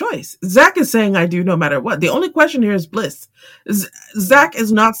has no choice. Zach is saying I do no matter what. The only question here is Bliss. Zach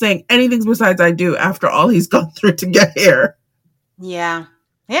is not saying anything besides I do after all he's gone through to get here. Yeah.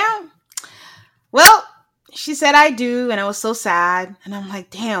 Yeah. Well, she said I do, and I was so sad. And I'm like,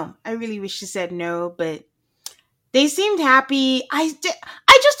 damn, I really wish she said no, but they seemed happy. I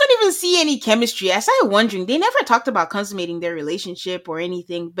just don't even see any chemistry. I started wondering, they never talked about consummating their relationship or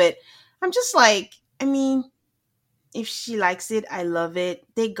anything, but I'm just like, I mean, if she likes it, I love it.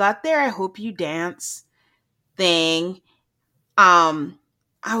 They got their I hope you dance thing. I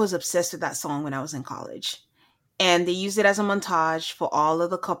was obsessed with that song when I was in college. And they used it as a montage for all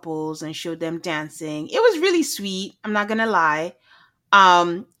of the couples and showed them dancing. It was really sweet. I'm not going to lie.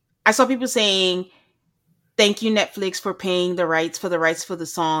 I saw people saying, thank you, Netflix, for paying the rights for the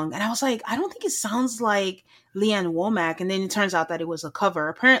song. And I was like, I don't think it sounds like Leanne Womack. And then it turns out that it was a cover.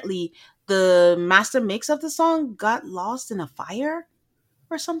 Apparently, the master mix of the song got lost in a fire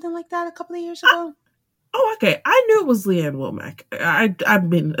or something like that a couple of years ago. Oh, okay. I knew it was Leanne Womack. I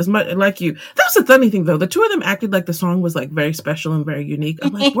mean, as much like you. That's the funny thing, though. The two of them acted like the song was like very special and very unique.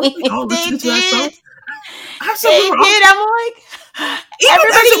 I'm like, weren't we all listening to that song? They did. I'm like,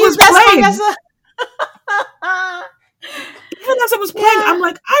 everybody used that song as a... Even as it was playing, yeah. I'm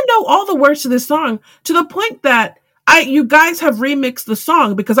like, I know all the words to this song to the point that you guys have remixed the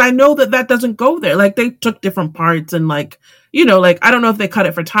song because I know that doesn't go there. Like they took different parts and like, like, I don't know if they cut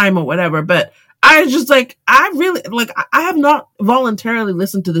it for time or whatever, but I just like, I really like, I have not voluntarily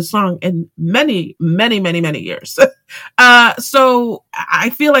listened to this song in many, many, many, many years. So I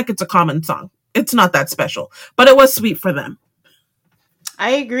feel like it's a common song. It's not that special, but it was sweet for them.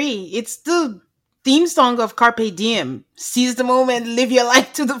 I agree. It's the theme song of Carpe Diem. Seize the moment, live your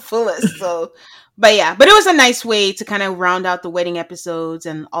life to the fullest. So, but it was a nice way to kind of round out the wedding episodes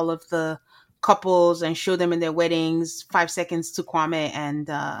and all of the couples and show them in their weddings. 5 seconds to Kwame and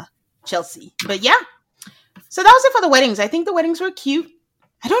Chelsea. But yeah, so that was it for the weddings. I think the weddings were cute.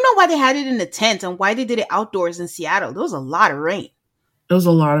 I don't know why they had it in a tent and why they did it outdoors in Seattle. There was a lot of rain. There was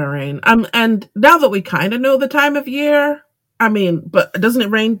a lot of rain. And now that we kind of know the time of year, I mean, but doesn't it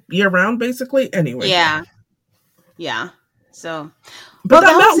rain year round basically? Anyway. Yeah. Yeah. So. But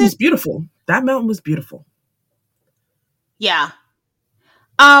that mountain was beautiful. That mountain was beautiful. Yeah.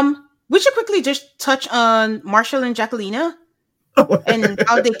 We should quickly just touch on Marshall and Jacquelina and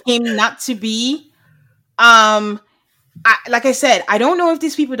how they came not to be. Like I said, I don't know if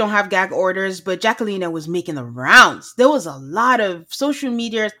these people don't have gag orders, but Jacquelina was making the rounds. There was a lot of social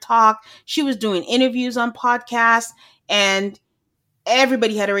media talk. She was doing interviews on podcasts, and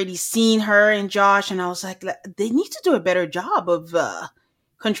everybody had already seen her and Josh. And I was like, they need to do a better job of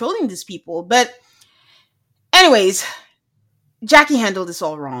controlling these people. But anyways, Jackie handled this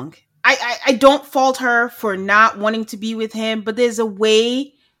all wrong. I don't fault her for not wanting to be with him, but there's a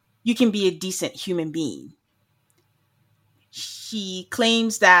way you can be a decent human being. She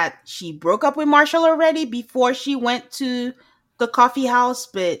claims that she broke up with Marshall already before she went to the coffee house,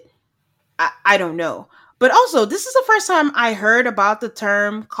 but I don't know. But also, this is the first time I heard about the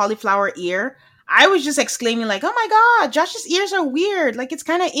term cauliflower ear. I was just exclaiming like, oh my God, Josh's ears are weird. Like it's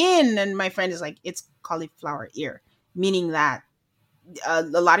kind of in. And my friend is like, it's cauliflower ear, meaning that a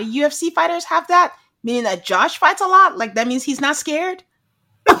lot of UFC fighters have that, meaning that Josh fights a lot. Like that means he's not scared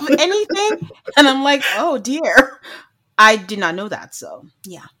of anything. And I'm like, oh dear. I did not know that. So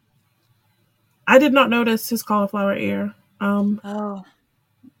yeah. I did not notice his cauliflower ear. You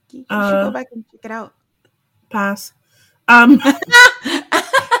should go back and check it out. Pass. But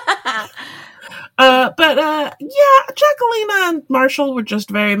Jacquelina and Marshall were just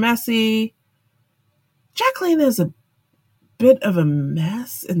very messy. Jacquelina is a bit of a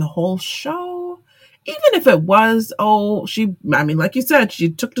mess in the whole show. Even if it was, like you said, she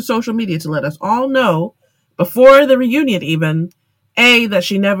took to social media to let us all know. before the reunion even, that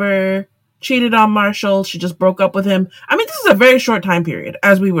she never cheated on Marshall. She just broke up with him. I mean, this is a very short time period,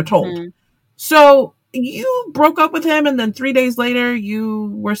 as we were told. Mm-hmm. So you broke up with him, and then 3 days later,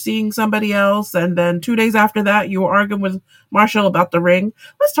 you were seeing somebody else. And then 2 days after that, you were arguing with Marshall about the ring.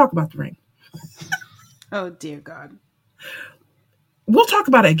 Let's talk about the ring. Oh, dear God. We'll talk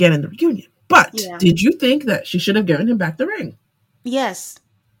about it again in the reunion. But did you think that she should have given him back the ring? Yes.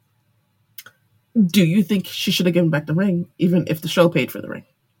 Do you think she should have given back the ring, even if the show paid for the ring?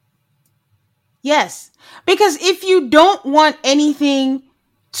 Yes. Because if you don't want anything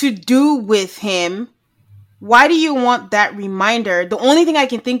to do with him, why do you want that reminder? The only thing I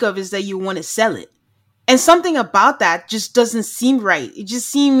can think of is that you want to sell it. And something about that just doesn't seem right. It just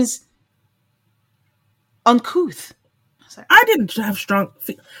seems uncouth. I didn't have strong...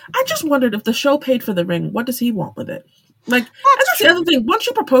 I just wondered if the show paid for the ring, what does he want with it? Like, that's the other thing. Once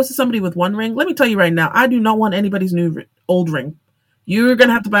you propose to somebody with one ring, let me tell you right now, I do not want anybody's old ring. You're going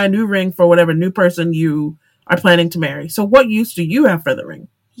to have to buy a new ring for whatever new person you are planning to marry. So what use do you have for the ring?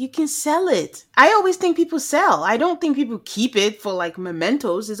 You can sell it. I always think people sell. I don't think people keep it for like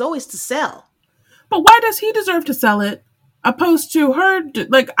mementos. It's always to sell. But why does he deserve to sell it opposed to her?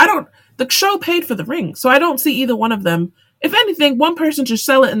 Like, the show paid for the ring, so I don't see either one of them. If anything, one person should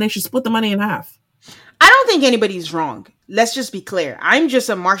sell it and they should split the money in half. I don't think anybody's wrong. Let's just be clear. I'm just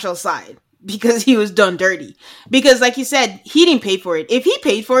on Marshall's side because he was done dirty. Because like you said, he didn't pay for it. If he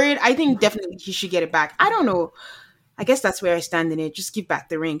paid for it, I think definitely he should get it back. I don't know. I guess that's where I stand in it. Just give back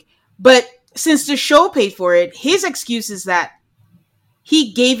the ring. But since the show paid for it, his excuse is that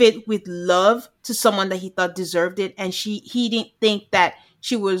he gave it with love to someone that he thought deserved it. And he didn't think that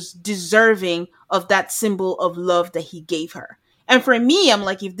she was deserving of that symbol of love that he gave her. And for me, I'm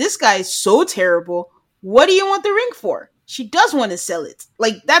like, if this guy is so terrible, what do you want the ring for? She does want to sell it.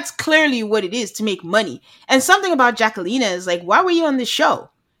 Like, that's clearly what it is, to make money. And something about Jacquelina is like, why were you on this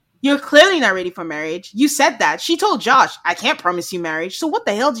show? You're clearly not ready for marriage. You said that. She told Josh, I can't promise you marriage. So what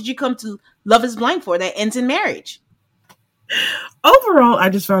the hell did you come to Love is Blind for that ends in marriage? Overall, I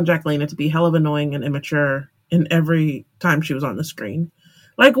just found Jacquelina to be hell of annoying and immature in every time she was on the screen.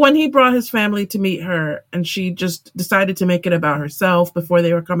 Like when he brought his family to meet her and she just decided to make it about herself before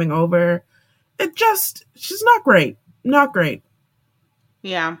they were coming over. She's not great. Not great.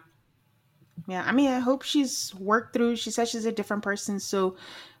 Yeah. Yeah. I mean, I hope she's worked through. She says she's a different person. So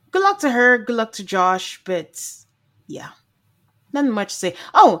good luck to her. Good luck to Josh. But yeah, nothing much to say.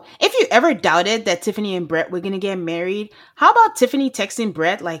 Oh, if you ever doubted that Tiffany and Brett were going to get married, how about Tiffany texting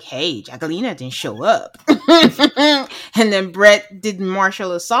Brett like, hey, Jacquelina didn't show up. And then Brett did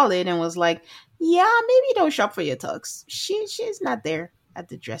Marshall a solid and was like, yeah, maybe don't shop for your tux. She's not there at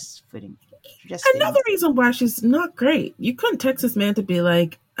the dress fitting. Another reason why she's not great. You couldn't text this man to be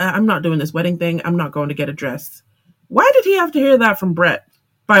like, I'm not doing this wedding thing. I'm not going to get a dress. Why did he have to hear that from Brett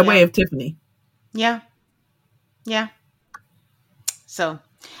by way of Tiffany? Yeah. Yeah. So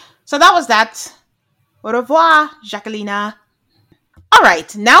that was that. Au revoir, Jacquelina. All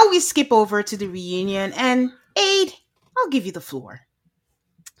right. Now we skip over to the reunion and Aid, I'll give you the floor.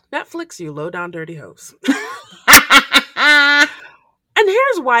 Netflix, you low down dirty hoes. And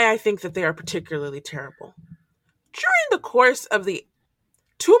here's why I think that they are particularly terrible. During the course of the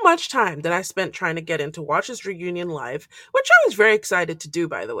too much time that I spent trying to get in to watch this reunion live, which I was very excited to do,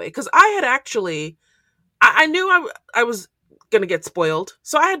 by the way, because I had actually, I knew I was going to get spoiled.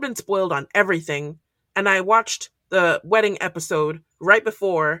 So I had been spoiled on everything. And I watched the wedding episode right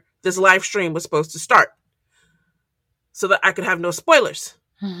before this live stream was supposed to start so that I could have no spoilers.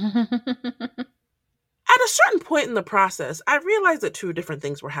 At a certain point in the process, I realized that two different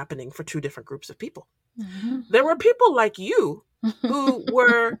things were happening for two different groups of people. Mm-hmm. There were people like you who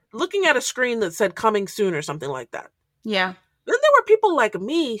were looking at a screen that said coming soon or something like that. Yeah. Then there were people like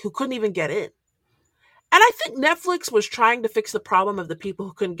me who couldn't even get in. And I think Netflix was trying to fix the problem of the people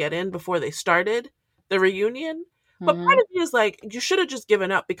who couldn't get in before they started the reunion. But part of me is like, you should have just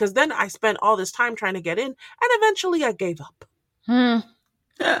given up, because then I spent all this time trying to get in and eventually I gave up.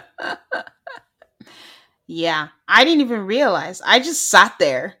 Yeah, I didn't even realize. I just sat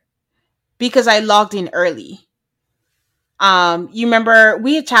there because I logged in early. You remember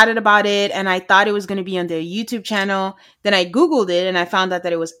we had chatted about it and I thought it was going to be on their YouTube channel. Then I Googled it and I found out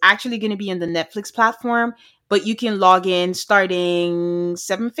that it was actually going to be on the Netflix platform, but you can log in starting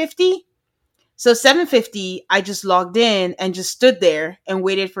 7:50. So 7:50, I just logged in and just stood there and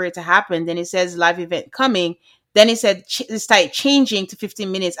waited for it to happen. Then it says live event coming. Then it said it started changing to 15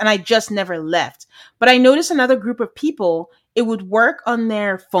 minutes and I just never left. But I noticed another group of people, it would work on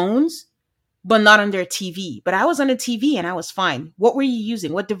their phones, but not on their TV. But I was on a TV and I was fine. What were you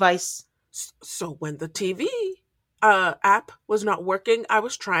using? What device So when the TV app was not working, I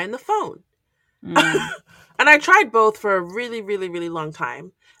was trying the phone. Mm. And I tried both for a really, really, really long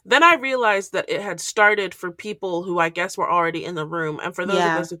time. Then I realized that it had started for people who I guess were already in the room. And for those of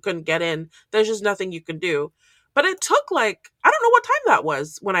Yeah. us who couldn't get in, there's just nothing you can do. But it took like, I don't know what time that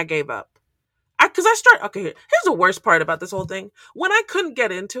was when I gave up. Okay, here's the worst part about this whole thing. When I couldn't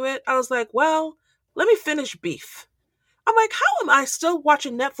get into it, I was like, well, let me finish Beef. I'm like, how am I still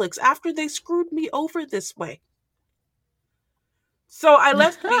watching Netflix after they screwed me over this way? So I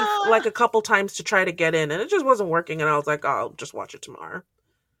left Beef like a couple times to try to get in, and it just wasn't working. And I was like, oh, I'll just watch it tomorrow.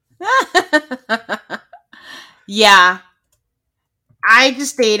 Yeah. I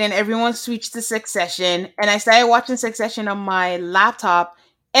just stayed and everyone switched to Succession, and I started watching Succession on my laptop,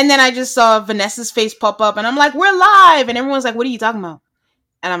 and then I just saw Vanessa's face pop up, and I'm like, we're live, and everyone's like, what are you talking about?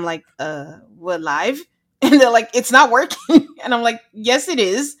 And I'm like, we're live? And they're like, it's not working. And I'm like, yes, it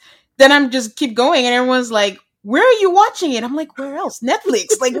is. Then I'm just keep going, and everyone's like, where are you watching it? I'm like, where else?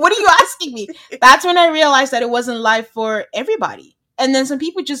 Netflix. Like, what are you asking me? That's when I realized that it wasn't live for everybody. And then some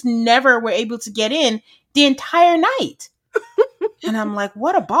people just never were able to get in the entire night. And I'm like,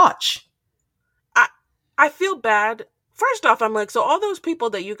 what a botch. I feel bad. First off, I'm like, so all those people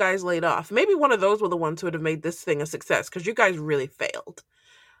that you guys laid off, maybe one of those were the ones who would have made this thing a success, because you guys really failed.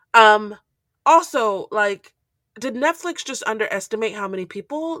 Also, like, did Netflix just underestimate how many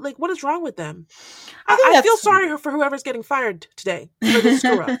people? Like, what is wrong with them? I feel sorry for whoever's getting fired today for this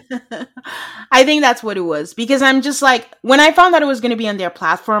screw up. I think that's what it was, because I'm just like, when I found out it was going to be on their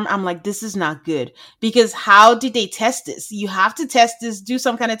platform, I'm like, this is not good, because how did they test this? You have to test this, do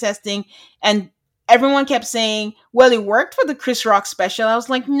some kind of testing. And everyone kept saying, well, it worked for the Chris Rock special. I was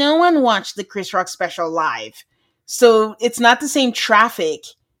like, no one watched the Chris Rock special live. So it's not the same traffic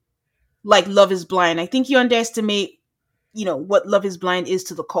like Love is Blind. I think you underestimate, what Love is Blind is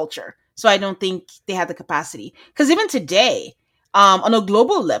to the culture. So I don't think they had the capacity. Because even today, on a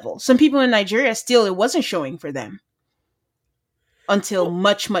global level, some people in Nigeria still, it wasn't showing for them until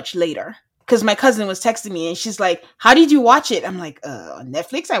much, much later. Because my cousin was texting me and she's like, how did you watch it? I'm like, on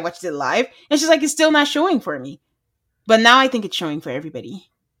Netflix, I watched it live. And she's like, it's still not showing for me. But now I think it's showing for everybody.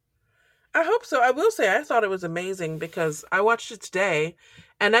 I hope so. I will say I thought it was amazing because I watched it today,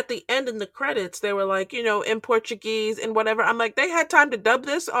 and at the end in the credits, they were like, in Portuguese and whatever. I'm like, they had time to dub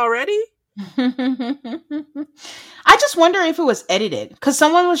this already? I just wonder if it was edited, because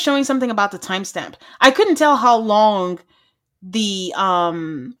someone was showing something about the timestamp. I couldn't tell how long the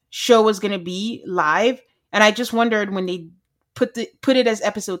show was going to be live, and I just wondered when they put it as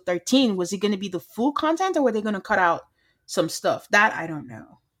episode 13, was it going to be the full content, or were they going to cut out some stuff? That I don't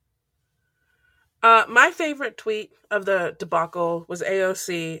know. My favorite tweet of the debacle was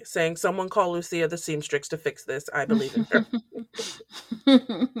AOC saying, someone call Lucia the seamstress to fix this. I believe in her.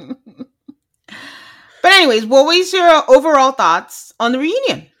 But anyways, what was your overall thoughts on the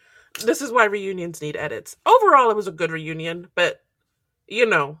reunion? This is why reunions need edits. Overall, it was a good reunion, but,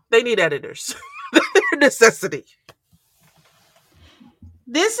 they need editors. They're a necessity.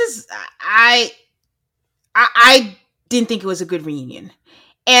 This is, I didn't think it was a good reunion.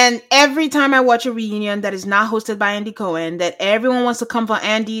 And every time I watch a reunion that is not hosted by Andy Cohen, that everyone wants to come for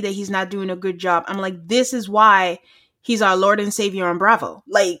Andy, that he's not doing a good job, I'm like, this is why he's our Lord and Savior on Bravo.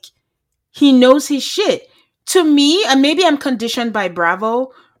 Like, he knows his shit. To me, and maybe I'm conditioned by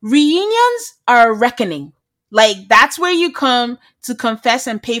Bravo, reunions are a reckoning. Like, that's where you come to confess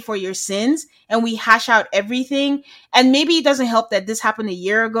and pay for your sins, and we hash out everything. And maybe it doesn't help that this happened a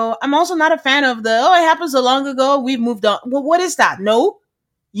year ago. I'm also not a fan of it happened so long ago, we've moved on. Well, what is that? No.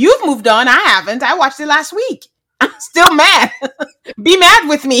 You've moved on. I haven't. I watched it last week. I'm still mad. Be mad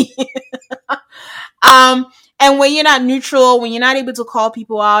with me. And when you're not neutral, when you're not able to call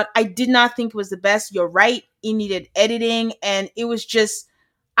people out, I did not think it was the best. You're right. It needed editing. And it was just,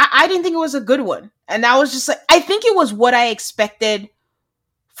 I didn't think it was a good one. And that was just like, I think it was what I expected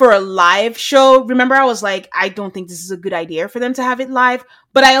for a live show. Remember, I was like, I don't think this is a good idea for them to have it live.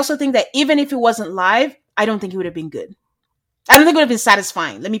 But I also think that even if it wasn't live, I don't think it would have been good. I don't think it would have been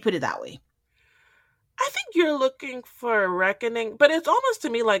satisfying. Let me put it that way. I think you're looking for a reckoning, but it's almost to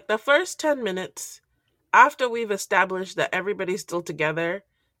me like the first 10 minutes after we've established that everybody's still together,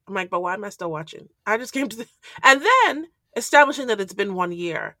 I'm like, but why am I still watching? I just came to and then establishing that it's been 1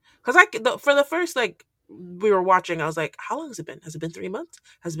 year. Because for the first, we were watching, I was like, how long has it been? Has it been 3 months?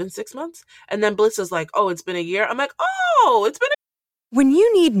 Has it been 6 months? And then Bliss is like, oh, it's been a year. I'm like, oh, it's been When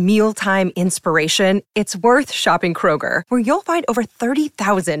you need mealtime inspiration, it's worth shopping Kroger, where you'll find over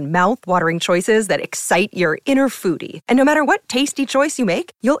 30,000 mouth-watering choices that excite your inner foodie. And no matter what tasty choice you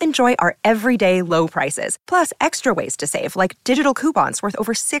make, you'll enjoy our everyday low prices, plus extra ways to save, like digital coupons worth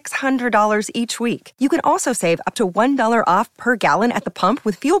over $600 each week. You can also save up to $1 off per gallon at the pump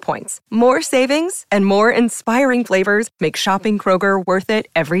with fuel points. More savings and more inspiring flavors make shopping Kroger worth it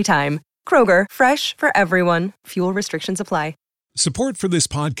every time. Kroger, fresh for everyone. Fuel restrictions apply. Support for this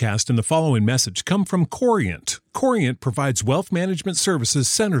podcast and the following message come from Corient. Corient provides wealth management services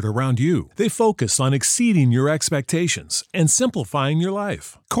centered around you. They focus on exceeding your expectations and simplifying your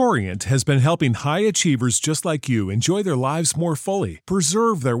life. Corient has been helping high achievers just like you enjoy their lives more fully,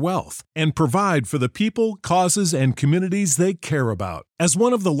 preserve their wealth, and provide for the people, causes, and communities they care about. As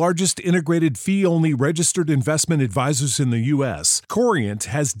one of the largest integrated fee-only registered investment advisors in the U.S., Corient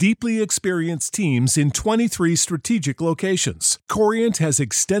has deeply experienced teams in 23 strategic locations. Corient has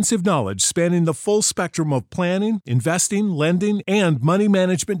extensive knowledge spanning the full spectrum of planning, investing, lending, and money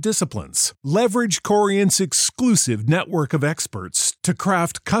management disciplines. Leverage Corient's exclusive network of experts to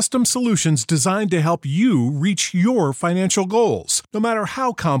craft custom solutions designed to help you reach your financial goals, no matter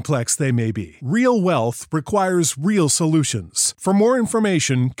how complex they may be. Real wealth requires real solutions. For more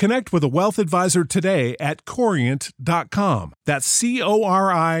information, connect with a wealth advisor today at Corient.com. That's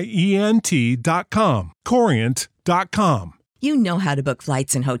Corient.com. Corient.com. You know how to book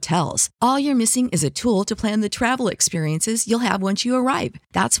flights and hotels. All you're missing is a tool to plan the travel experiences you'll have once you arrive.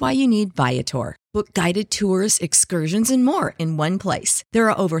 That's why you need Viator. Book guided tours, excursions, and more in one place. There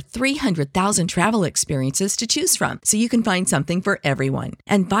are over 300,000 travel experiences to choose from, so you can find something for everyone.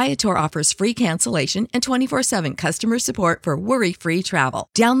 And Viator offers free cancellation and 24/7 customer support for worry-free travel.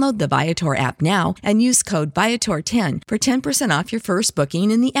 Download the Viator app now and use code Viator10 for 10% off your first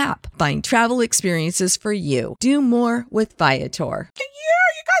booking in the app. Find travel experiences for you. Do more with Viator. Yeah,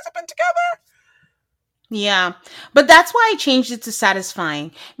 you guys have been together. Yeah, but that's why I changed it to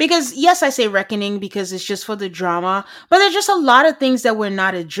satisfying. Because yes, I say reckoning because it's just for the drama, but there's just a lot of things that were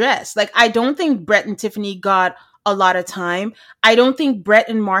not addressed. Like, I don't think Brett and Tiffany got a lot of time. I don't think Brett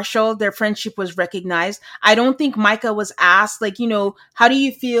and Marshall, their friendship was recognized. I don't think Micah was asked, like, how do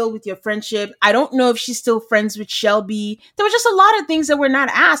you feel with your friendship? I don't know if she's still friends with Shelby. There were just a lot of things that were not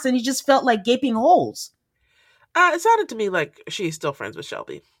asked, and it just felt like gaping holes. It sounded to me like she's still friends with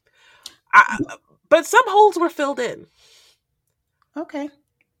Shelby. But some holes were filled in. Okay.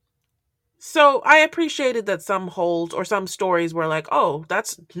 So I appreciated that some holes or some stories were like, oh,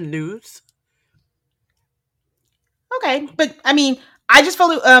 that's news. Okay. But I mean, I just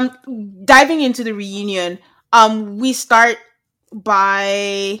felt diving into the reunion, we start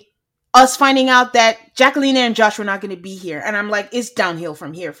by us finding out that Jacqueline and Josh were not going to be here. And I'm like, it's downhill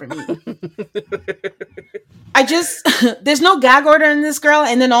from here for me. There's no gag order in this girl.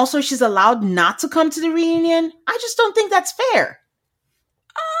 And then also she's allowed not to come to the reunion. I just don't think that's fair.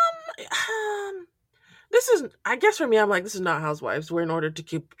 This is, I guess for me, I'm like, this is not Housewives, where in order to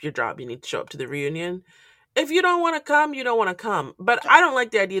keep your job, you need to show up to the reunion. If you don't want to come, you don't want to come. But I don't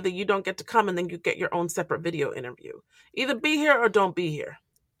like the idea that you don't get to come and then you get your own separate video interview. Either be here or don't be here.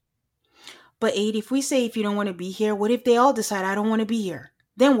 But Aid, if we say if you don't want to be here, what if they all decide I don't want to be here?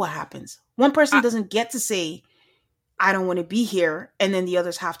 Then what happens? One person doesn't get to say, I don't want to be here, and then the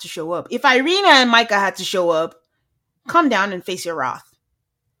others have to show up. If Irina and Micah had to show up, come down and face your wrath.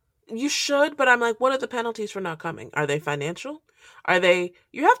 You should, but I'm like, what are the penalties for not coming? Are they financial?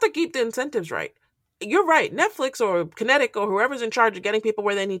 You have to keep the incentives right. You're right. Netflix or Kinetic or whoever's in charge of getting people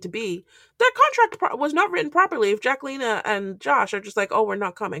where they need to be, their contract was not written properly if Jacqueline and Josh are just like, oh, we're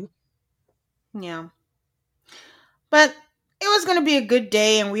not coming. Yeah. But it was going to be a good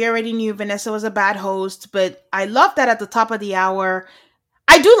day, and we already knew Vanessa was a bad host, but I love that at the top of the hour.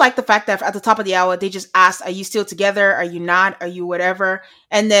 I do like the fact that at the top of the hour, they just asked, are you still together? Are you not? Are you whatever?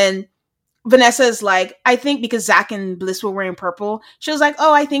 And then Vanessa is like, I think because Zach and Bliss were wearing purple, she was like,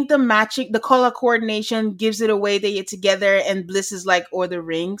 oh, I think the color coordination gives it away that you're together. And Bliss is like, or the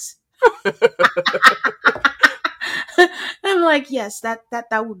rings. I'm like, yes, that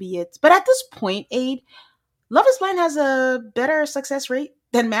would be it. But at this point, Aid, Love is Blind has a better success rate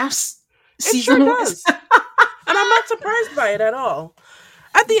than MAFS. It sure does. And I'm not surprised by it at all.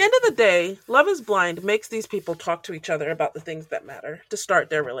 At the end of the day, Love is Blind makes these people talk to each other about the things that matter to start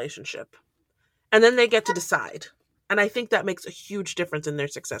their relationship. And then they get to decide. And I think that makes a huge difference in their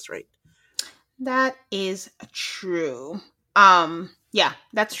success rate. That is true. Yeah,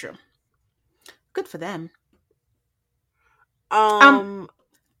 that's true. Good for them.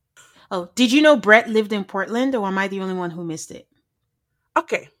 Oh, did you know Brett lived in Portland, or am I the only one who missed it?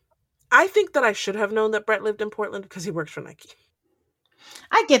 Okay. I think that I should have known that Brett lived in Portland because he works for Nike.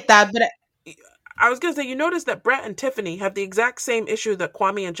 I get that, but I was going to say, you notice that Brett and Tiffany have the exact same issue that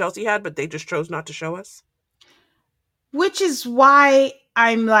Kwame and Chelsea had, but they just chose not to show us. which is why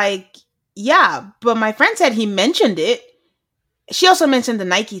I'm like, yeah, but my friend said he mentioned it. She also mentioned the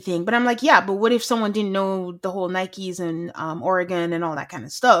Nike thing, but I'm like, yeah, but what if someone didn't know the whole Nikes and Oregon and all that kind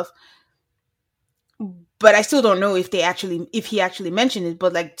of stuff? But I still don't know if he actually mentioned it.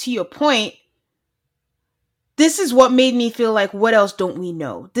 But like, to your point, this is what made me feel like, what else don't we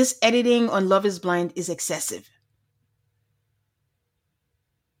know? This editing on Love is Blind is excessive.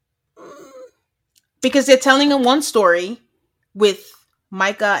 Because they're telling one story with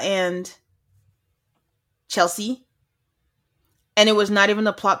Micah and Chelsea, and it was not even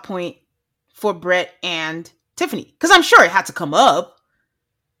a plot point for Brett and Tiffany. Because I'm sure it had to come up.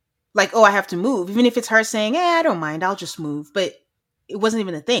 Like, oh, I have to move. Even if it's her saying, I don't mind, I'll just move. But it wasn't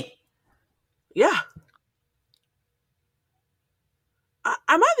even a thing. Yeah.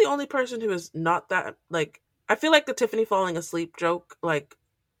 Am I the only person who is not that, like, I feel like the Tiffany falling asleep joke, like,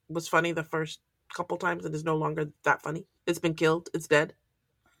 was funny the first couple times and is no longer that funny. It's been killed. It's dead.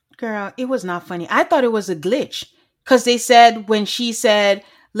 Girl, it was not funny. I thought it was a glitch. Because they said, when she said,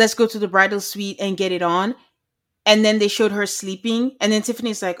 let's go to the bridal suite and get it on, and then they showed her sleeping, and then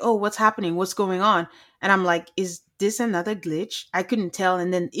Tiffany's like, oh, what's happening? What's going on? And I'm like, is this another glitch? I couldn't tell.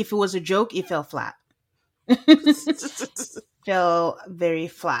 And then if it was a joke, it fell flat. Fell very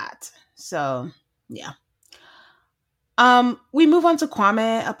flat. So, yeah. We move on to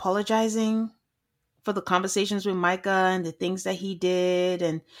Kwame apologizing for the conversations with Micah and the things that he did,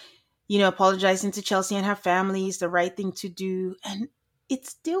 and, you know, apologizing to Chelsea and her family is the right thing to do. And it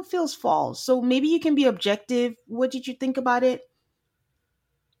still feels false. So maybe you can be objective. What did you think about it?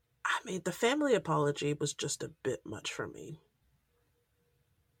 I mean, the family apology was just a bit much for me.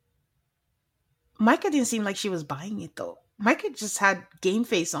 Micah didn't seem like she was buying it, though. Micah just had game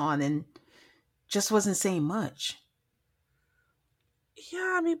face on and just wasn't saying much.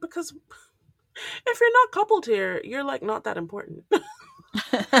 Yeah, I mean, because if you're not coupled here, you're, like, not that important.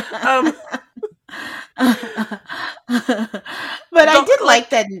 But I did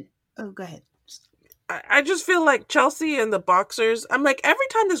like that. Oh, go ahead. I just feel like Chelsea and the boxers, I'm like, every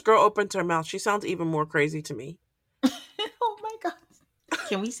time this girl opens her mouth, she sounds even more crazy to me. Oh my God.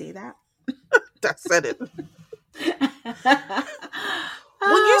 Can we say that? I said it. When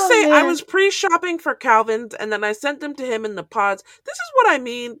you say, man, I was pre-shopping for Calvin's and then I sent them to him in the pods, this is what I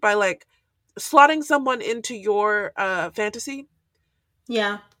mean by, like, slotting someone into your fantasy.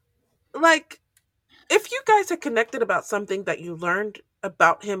 Yeah. Like, if you guys had connected about something that you learned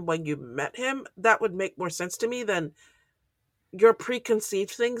about him when you met him, that would make more sense to me than your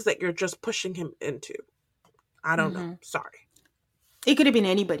preconceived things that you're just pushing him into. I don't know. Sorry. It could have been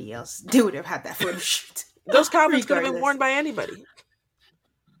anybody else. They would have had that photo shoot. Those Calvins could have been worn by anybody.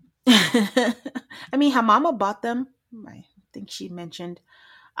 I mean, her mama bought them. I think she mentioned.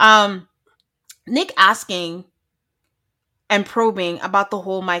 Nick asking and probing about the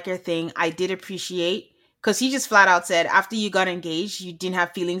whole Micah thing, I did appreciate. Because he just flat out said, after you got engaged, you didn't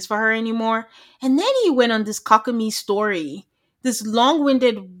have feelings for her anymore. And then he went on this cockamamie story, this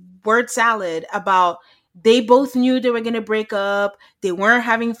long-winded word salad about they both knew they were going to break up. They weren't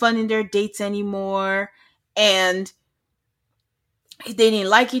having fun in their dates anymore. And they didn't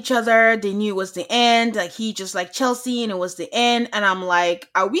like each other. They knew it was the end. Like, he just liked Chelsea and it was the end. And I'm like,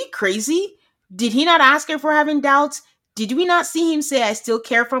 are we crazy? Did he not ask her for having doubts? Did we not see him say, I still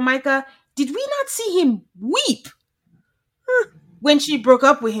care for Micah? Did we not see him weep when she broke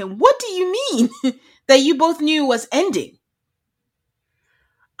up with him? What do you mean that you both knew was ending?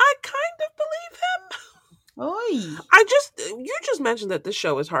 I kind of believe him. Oy. You just mentioned that this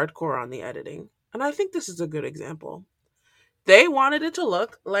show is hardcore on the editing. And I think this is a good example. They wanted it to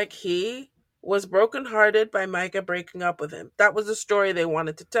look like he was brokenhearted by Micah breaking up with him. That was the story they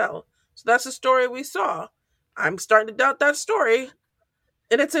wanted to tell. So that's the story we saw. I'm starting to doubt that story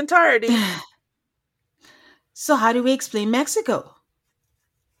in its entirety. So how do we explain Mexico?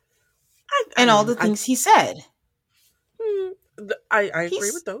 And all the things he said. I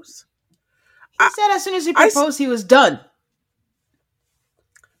agree with those. He said as soon as he proposed, he was done.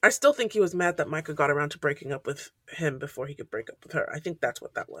 I still think he was mad that Micah got around to breaking up with him before he could break up with her. I think that's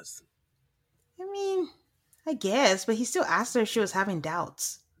what that was. I mean, I guess, but he still asked her if she was having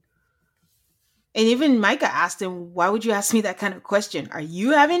doubts. And even Micah asked him, why would you ask me that kind of question? Are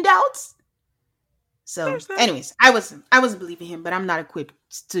you having doubts? So, anyways, I wasn't believing him, but I'm not equipped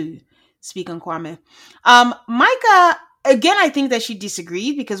to speak on Kwame. Micah, again, I think that she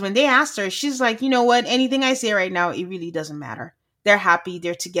disagreed because when they asked her, she's like, you know what? Anything I say right now, it really doesn't matter. They're happy,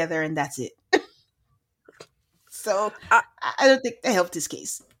 they're together, and that's it. So I, I don't think that helped his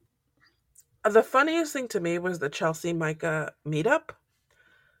case. the funniest thing to me was the Chelsea Micah meetup.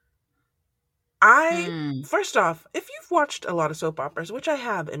 First off, if you've watched a lot of soap operas, which I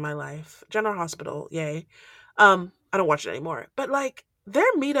have in my life, General Hospital, yay. I don't watch it anymore. But like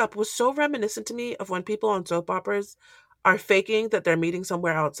their meetup was so reminiscent to me of when people on soap operas are faking that they're meeting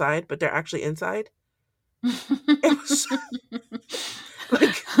somewhere outside, but they're actually inside. It was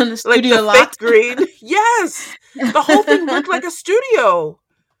like, On the like studio the lot. fake green. Yes. The whole thing looked like a studio.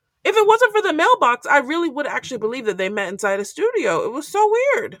 If it wasn't for the mailbox, I really would actually believe that they met inside a studio. It was so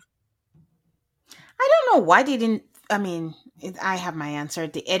weird. I don't know why they didn't. I mean, I have my answer,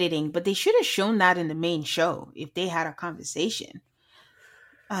 the editing, but they should have shown that in the main show if they had a conversation.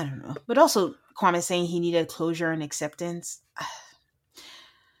 I don't know. But also, Kwame saying he needed closure and acceptance.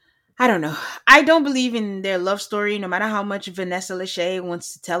 I don't know. I don't believe in their love story, no matter how much Vanessa Lachey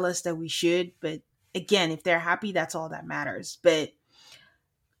wants to tell us that we should. But again, if they're happy, that's all that matters. But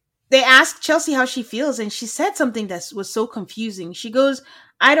they asked Chelsea how she feels, and she said something that was so confusing. She goes,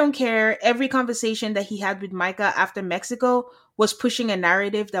 I don't care. Every conversation that he had with Micah after Mexico was pushing a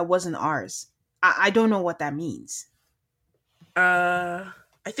narrative that wasn't ours. I don't know what that means. I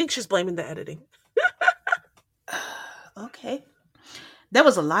think she's blaming the editing. Okay. There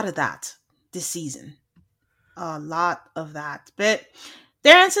was a lot of that this season. A lot of that. But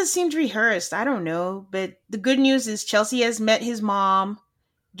their answers seemed rehearsed. I don't know. But the good news is Chelsea has met his mom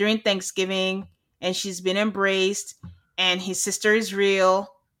during Thanksgiving, and she's been embraced, and his sister is real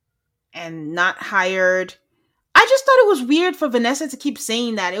and not hired. I just thought it was weird for Vanessa to keep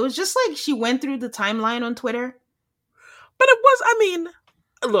saying that. It was just like she went through the timeline on Twitter. But it was, I mean,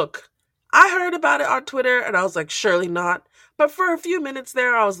 look, I heard about it on Twitter and I was like, surely not. But for a few minutes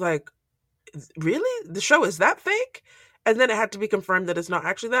there, I was like, really? The show is that fake? And then it had to be confirmed that it's not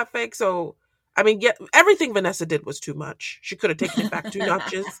actually that fake. So, I mean, yeah, everything Vanessa did was too much. She could have taken it back 2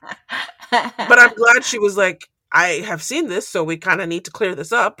 notches. But I'm glad she was like, I have seen this, so we kind of need to clear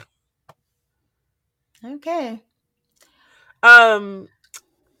this up. Okay. Okay,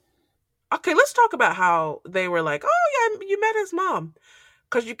 let's talk about how they were like, oh yeah, you met his mom.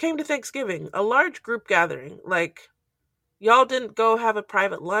 Because you came to Thanksgiving, a large group gathering. Like, y'all didn't go have a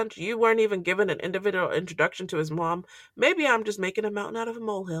private lunch. You weren't even given an individual introduction to his mom. Maybe I'm just making a mountain out of a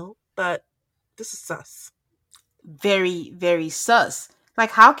molehill, but this is sus. Very, very sus.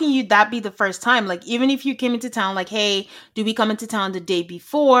 Like, how can you that be the first time? Like, even if you came into town, like, hey, do we come into town the day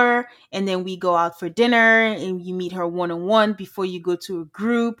before, and then we go out for dinner, and you meet her one-on-one before you go to a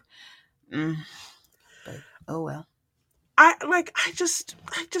group? But, oh well. I just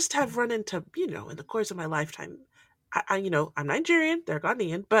have run into, in the course of my lifetime, I'm Nigerian, they're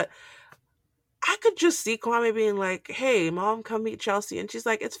Ghanaian, but I could just see Kwame being like, hey, mom, come meet Chelsea. And she's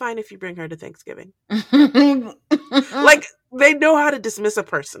like, it's fine if you bring her to Thanksgiving. Like, they know how to dismiss a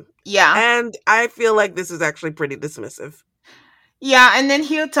person. Yeah. And I feel like this is actually pretty dismissive. Yeah, and then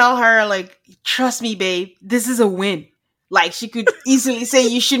he'll tell her, like, trust me, babe, this is a win. Like, she could easily say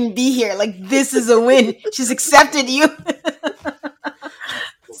you shouldn't be here. Like, this is a win. She's accepted you.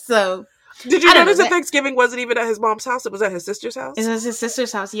 So. Did you notice that Thanksgiving wasn't even at his mom's house? It was at his sister's house? It was his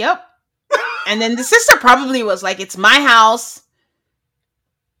sister's house, yep. And then the sister probably was like, it's my house.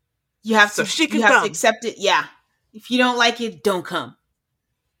 You have to, she can you have come. to accept it. Yeah. If you don't like it, don't come.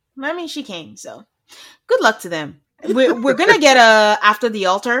 I mean, she came, so good luck to them. We're gonna get a After the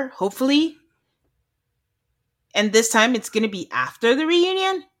Altar, hopefully. And this time it's gonna be after the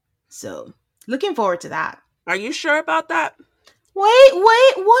reunion. So looking forward to that. Are you sure about that? Wait,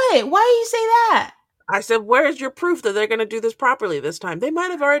 what? Why do you say that? I said, where's your proof that they're going to do this properly this time? They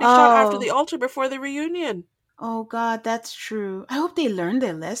might have already shot After the Altar before the reunion. Oh, God, that's true. I hope they learned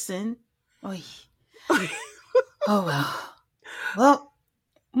their lesson. Oy. Oh, well. Well,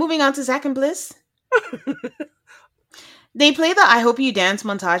 moving on to Zach and Bliss. They play the I Hope You Dance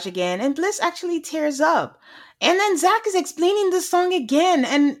montage again, and Bliss actually tears up. And then Zach is explaining the song again,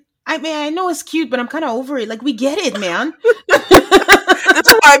 and I mean, I know it's cute, but I'm kind of over it. Like, we get it, man. That's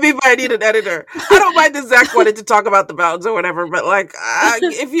why I need an editor. I don't mind that Zach wanted to talk about the mountains or whatever, but like,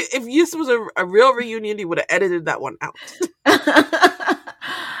 if this was a real reunion, he would have edited that one out.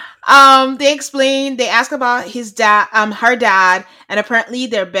 They ask about his dad, her dad, and apparently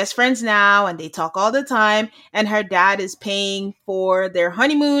they're best friends now, and they talk all the time. And her dad is paying for their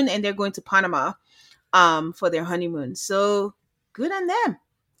honeymoon, and they're going to Panama, for their honeymoon. So good on them.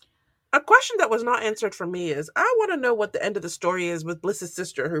 A question that was not answered for me is, I want to know what the end of the story is with Bliss's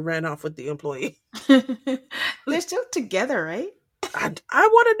sister who ran off with the employee. They're still together, right? I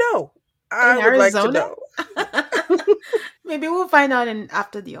want to know. I would like to know. Maybe we'll find out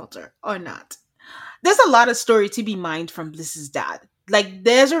After the Altar or not. There's a lot of story to be mined from Bliss's dad. Like,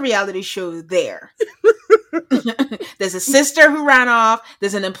 there's a reality show there. There's a sister who ran off.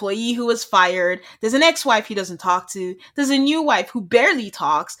 There's an employee who was fired. There's an ex-wife he doesn't talk to. There's a new wife who barely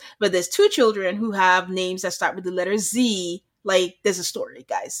talks. But there's 2 children who have names that start with the letter Z. Like, there's a story,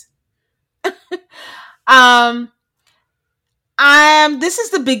 guys. This is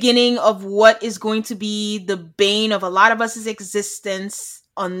the beginning of what is going to be the bane of a lot of us' existence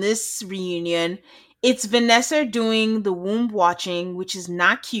on this reunion. It's Vanessa doing the womb watching, which is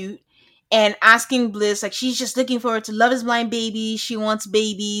not cute, and asking Bliss, like, she's just looking forward to Love is Blind baby. She wants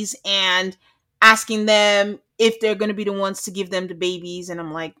babies, and asking them if they're going to be the ones to give them the babies. And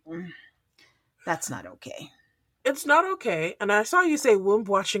I'm like, that's not okay. It's not okay. And I saw you say womb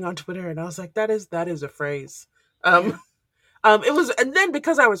watching on Twitter, and I was like, that is a phrase. It was, and then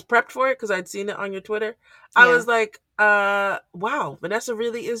because I was prepped for it, because I'd seen it on your Twitter, I was like, wow, Vanessa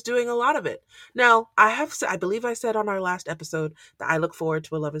really is doing a lot of it. Now, I believe I said on our last episode that I look forward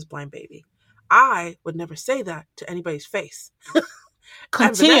to a Love is Blind baby. I would never say that to anybody's face.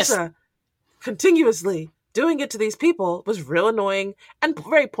 And Vanessa continuously doing it to these people was real annoying and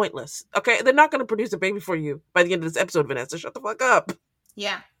very pointless. Okay, they're not going to produce a baby for you by the end of this episode, Vanessa. Shut the fuck up.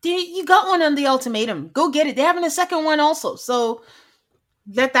 Yeah. You got one on the ultimatum. Go get it. They're having a second one also. So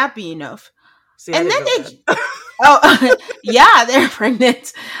let that be enough. See, and then yeah, they're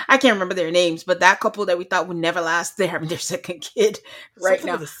pregnant. I can't remember their names, but that couple that we thought would never last, they're having their second kid right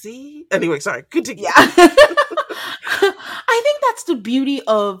now. With a C? Anyway, sorry. Continue. Yeah. I think that's the beauty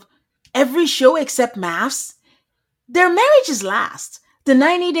of every show except MAFS. Their marriages last. The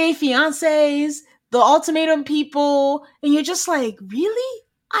 90-day fiancés, the ultimatum people, and you're just like, really?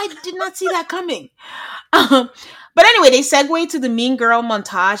 I did not see that coming. But anyway, they segue to the Mean Girl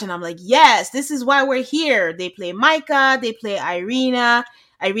montage, and I'm like, yes, this is why we're here. They play Micah, they play Irina.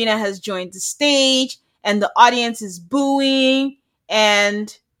 Irina has joined the stage, and the audience is booing,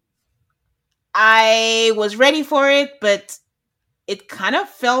 and I was ready for it, but it kind of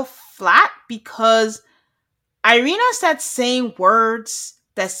fell flat because Irina starts saying words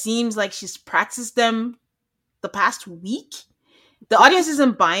that seems like she's practiced them the past week. The audience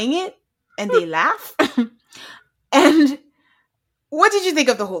isn't buying it, and they laugh. And what did you think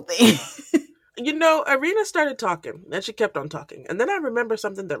of the whole thing? You know, Irina started talking, and she kept on talking. And then I remember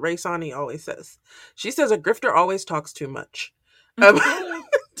something that Ray Sani always says. She says, a grifter always talks too much. And the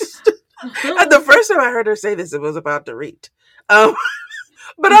first time I heard her say this, it was about Dorit.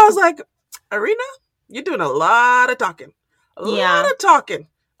 But I was like, Irina, you're doing a lot of talking. A lot of talking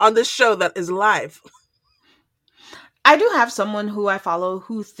on this show that is live. I do have someone who I follow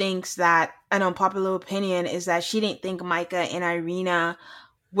who thinks that an unpopular opinion is that she didn't think Micah and Irina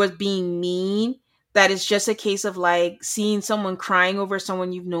was being mean. That it's just a case of like seeing someone crying over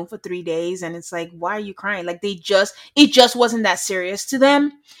someone you've known for 3 days. And it's like, why are you crying? Like it just wasn't that serious to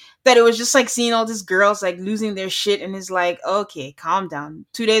them. That it was just like seeing all these girls like losing their shit. And it's like, okay, calm down.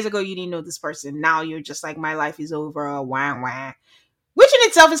 2 days ago, you didn't know this person. Now you're just like, my life is over. Wah, wah. Which in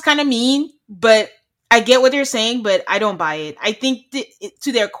itself is kind of mean, but I get what they're saying, but I don't buy it. I think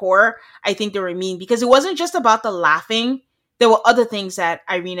to their core, I think they were mean because it wasn't just about the laughing. There were other things that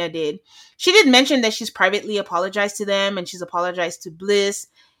Irina did. She did mention that she's privately apologized to them and she's apologized to Bliss.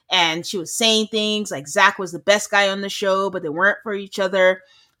 And she was saying things like Zach was the best guy on the show, but they weren't for each other.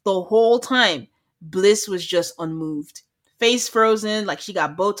 The whole time, Bliss was just unmoved. Face frozen, like she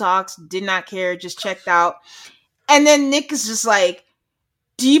got Botox, did not care, just checked out. And then Nick is just like,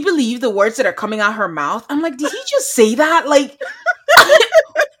 do you believe the words that are coming out her mouth? I'm like, did he just say that? Like,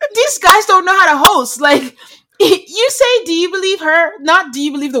 these guys don't know how to host. Like, you say, do you believe her? Not, do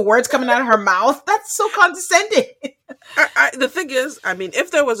you believe the words coming out of her mouth? That's so condescending. The thing is, I mean, if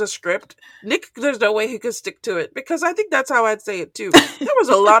there was a script, Nick, there's no way he could stick to it because I think that's how I'd say it too. There was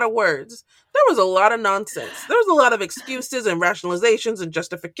a lot of words. There was a lot of nonsense. There was a lot of excuses and rationalizations and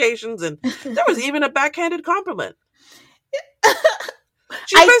justifications. And there was even a backhanded compliment.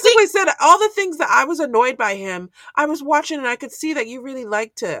 She basically said all the things that I was annoyed by him. I was watching and I could see that you really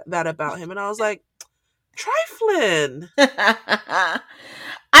liked that about him. And I was like, trifling. I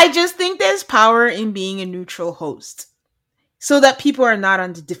just think there's power in being a neutral host so that people are not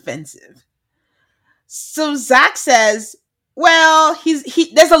on the defensive. So Zach says, well,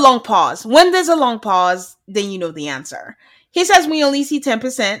 there's a long pause. When there's a long pause, then you know the answer. He says we only see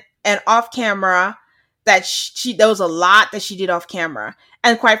 10% and off camera that there was a lot that she did off camera.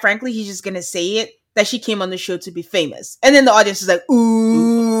 And quite frankly, he's just going to say it, that she came on the show to be famous. And then the audience is like,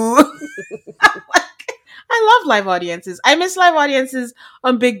 ooh. I love live audiences. I miss live audiences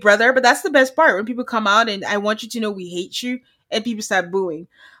on Big Brother, but that's the best part. When people come out and I want you to know we hate you and people start booing.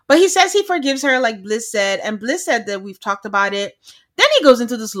 But he says he forgives her, like Bliss said, and Bliss said that we've talked about it. Then he goes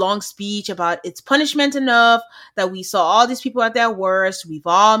into this long speech about it's punishment enough that we saw all these people at their worst. We've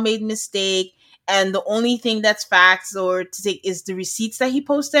all made mistake. And the only thing that's facts or to take is the receipts that he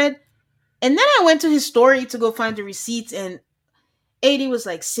posted. And then I went to his story to go find the receipts, and 80 was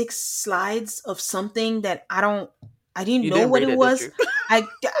like 6 slides of something that I didn't know what it was. I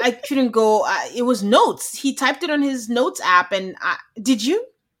couldn't go. It was notes. He typed it on his notes app, and did you?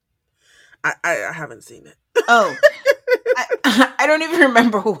 I haven't seen it. Oh, I don't even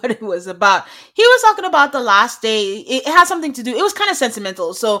remember what it was about. He was talking about the last day. It had something to do. It was kind of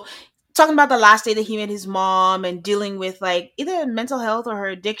sentimental. So talking about the last day that he met his mom and dealing with like either mental health or her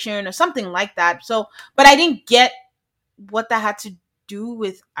addiction or something like that. So, but I didn't get what that had to do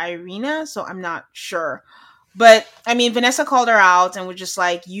with Irina. So I'm not sure. But I mean, Vanessa called her out and was just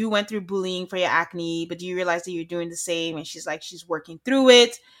like, you went through bullying for your acne, but do you realize that you're doing the same? And she's like, she's working through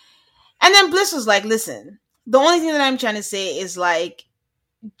it. And then Bliss was like, listen, the only thing that I'm trying to say is like,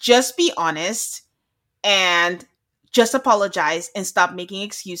 just be honest and just apologize and stop making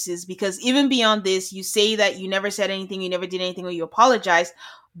excuses, because even beyond this, you say that you never said anything, you never did anything, or you apologized,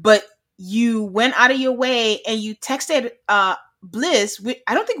 but you went out of your way and you texted Bliss.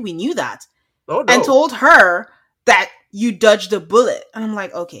 I don't think we knew that. Oh, no. And told her that you dodged a bullet. And I'm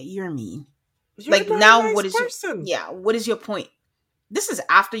like, okay, you're mean. You're like not now a nice what is person. what is your point? This is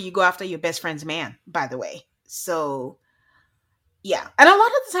after you go after your best friend's man, by the way. So yeah. And a lot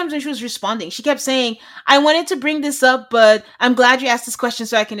of the times when she was responding, she kept saying, I wanted to bring this up, but I'm glad you asked this question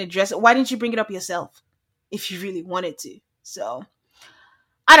so I can address it. Why didn't you bring it up yourself if you really wanted to? So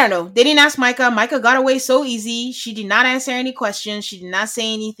I don't know. They didn't ask Micah. Micah got away so easy. She did not answer any questions. She did not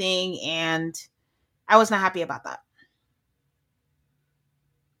say anything. And I was not happy about that.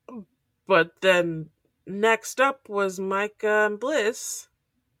 But then next up was Micah and Bliss.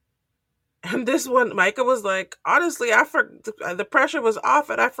 And this one, Micah was like, honestly, the pressure was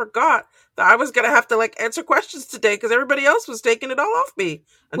off and I forgot that I was going to have to like answer questions today because everybody else was taking it all off me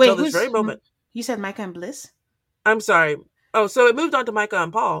until this very moment. You said Micah and Bliss? I'm sorry. Oh, so it moved on to Micah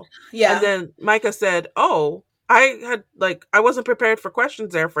and Paul. Yeah. And then Micah said, oh, I wasn't prepared for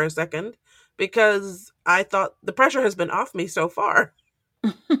questions there for a second because I thought the pressure has been off me so far.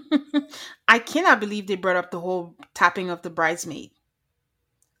 I cannot believe they brought up the whole tapping of the bridesmaid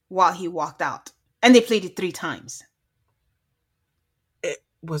while he walked out. And they played it 3 times. It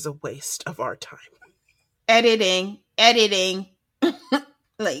was a waste of our time. Editing.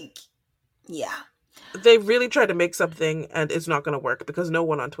 Like, yeah. They really tried to make something and it's not going to work because no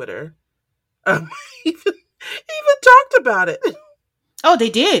one on Twitter even talked about it. Oh, they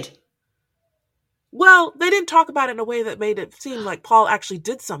did. Well, they didn't talk about it in a way that made it seem like Paul actually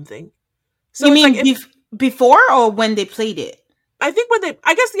did something. So you mean before or when they played it? I think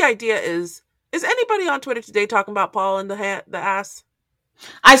I guess the idea is anybody on Twitter today talking about Paul and the ass?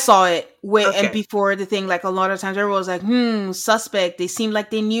 I saw it Okay. and before the thing, like a lot of times everyone was like, suspect. They seemed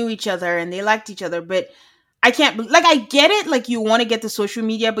like they knew each other and they liked each other. But I can't, like, I get it. Like you want to get the social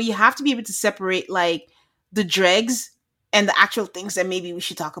media, but you have to be able to separate like the dregs and the actual things that maybe we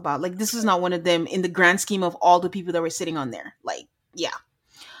should talk about. Like this is not one of them in the grand scheme of all the people that were sitting on there. Like, yeah.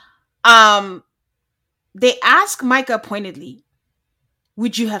 They asked Micah pointedly,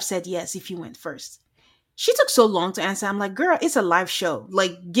 would you have said yes if you went first? She took so long to answer. I'm like, girl, it's a live show.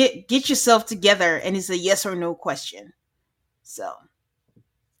 Like, get yourself together, and it's a yes or no question. So,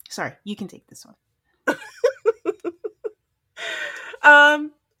 sorry, you can take this one.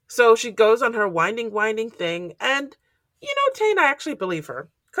 So she goes on her winding thing, and Tane, I actually believe her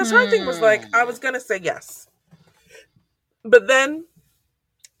because her thing was like, I was gonna say yes, but then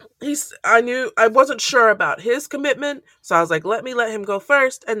I wasn't sure about his commitment, so I was like, let him go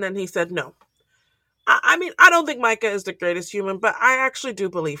first, and then he said no. I mean, I don't think Micah is the greatest human, but I actually do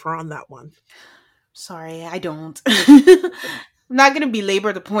believe her on that one. Sorry, I don't. I'm not going to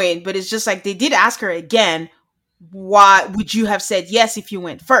belabor the point, but it's just like they did ask her again, why would you have said yes if you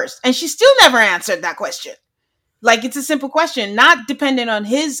went first? And she still never answered that question. Like, it's a simple question, not dependent on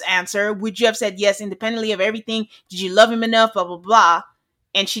his answer. Would you have said yes independently of everything? Did you love him enough? Blah, blah, blah.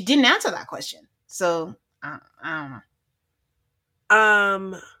 And she didn't answer that question. So, I don't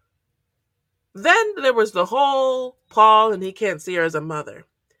know. Then there was the whole Paul and he can't see her as a mother.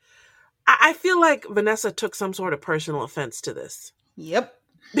 I feel like Vanessa took some sort of personal offense to this. Yep.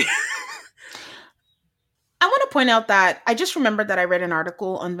 I want to point out that I just remembered that I read an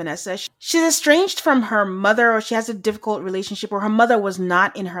article on Vanessa. She's estranged from her mother, or she has a difficult relationship, or her mother was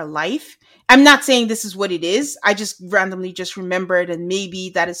not in her life. I'm not saying this is what it is. I just randomly just remembered, and maybe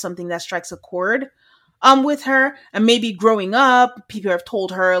that is something that strikes a chord. with her. And maybe growing up, people have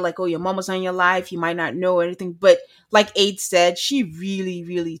told her like, oh, your mom was on your life, you might not know anything. But like Aid said, she really,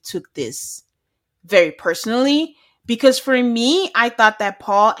 really took this very personally. Because for me, I thought that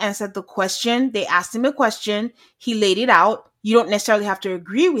Paul answered the question. They asked him a question. He laid it out. You don't necessarily have to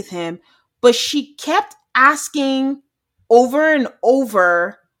agree with him. But she kept asking over and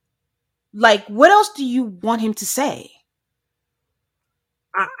over, like, what else do you want him to say?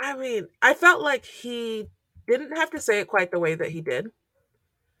 I mean, I felt like he didn't have to say it quite the way that he did.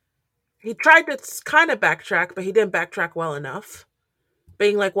 He tried to kind of backtrack, but he didn't backtrack well enough.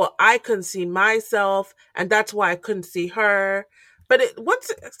 Being like, well, I couldn't see myself, and that's why I couldn't see her. But this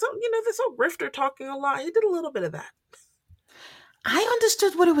whole grifter talking a lot, he did a little bit of that. I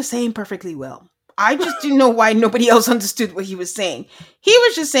understood what he was saying perfectly well. I just didn't know why nobody else understood what he was saying. He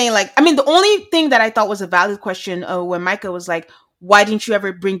was just saying, like, I mean, the only thing that I thought was a valid question when Micah was like, why didn't you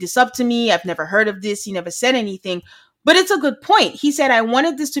ever bring this up to me? I've never heard of this. He never said anything. But it's a good point. He said, I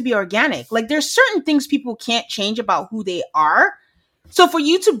wanted this to be organic. Like, there's certain things people can't change about who they are. So for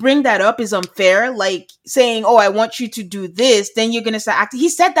you to bring that up is unfair. Like saying, oh, I want you to do this. Then you're going to start acting. He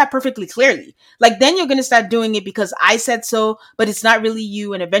said that perfectly clearly. Like, then you're going to start doing it because I said so, but it's not really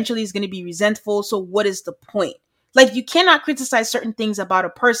you. And eventually it's going to be resentful. So what is the point? Like, you cannot criticize certain things about a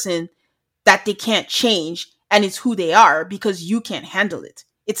person that they can't change. And it's who they are because you can't handle it.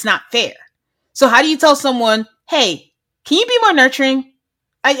 It's not fair. So how do you tell someone, hey, can you be more nurturing?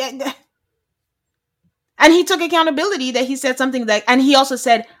 And he took accountability that he said something like, and he also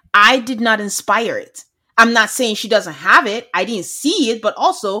said, I did not inspire it. I'm not saying she doesn't have it. I didn't see it, but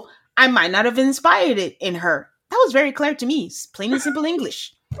also I might not have inspired it in her. That was very clear to me. It's plain and simple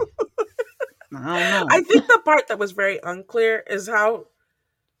English. I don't know. I think the part that was very unclear is how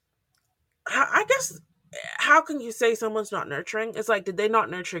can you say someone's not nurturing? It's like, did they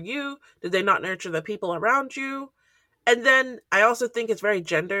not nurture you? Did they not nurture the people around you? And then I also think it's very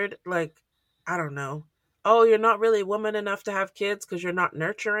gendered. Like, I don't know. Oh, you're not really woman enough to have kids because you're not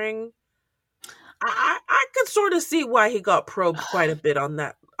nurturing. I could sort of see why he got probed quite a bit on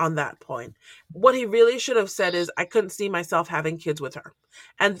that point. What he really should have said is, I couldn't see myself having kids with her.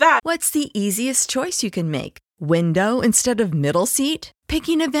 And that... What's the easiest choice you can make? Window instead of middle seat?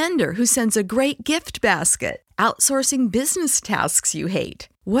 Picking a vendor who sends a great gift basket? Outsourcing business tasks you hate?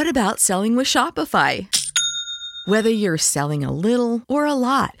 What about selling with Shopify? Whether you're selling a little or a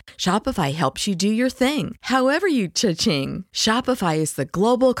lot, Shopify helps you do your thing, however you cha-ching. Shopify is the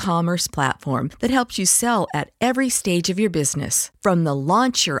global commerce platform that helps you sell at every stage of your business. From the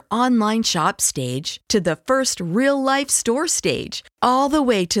launch your online shop stage to the first real-life store stage, all the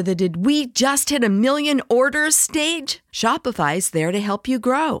way to the did we just hit 1 million orders stage. Shopify's there to help you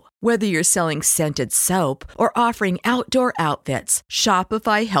grow. Whether you're selling scented soap or offering outdoor outfits,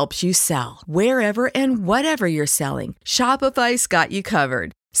 Shopify helps you sell. Wherever and whatever you're selling, Shopify's got you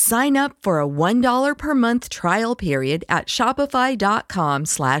covered. Sign up for a $1 per month trial period at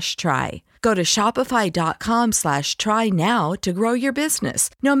shopify.com/try. Go to shopify.com/try now to grow your business,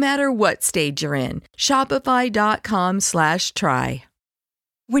 no matter what stage you're in. Shopify.com/try.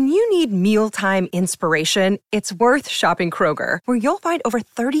 When you need mealtime inspiration, it's worth shopping Kroger, where you'll find over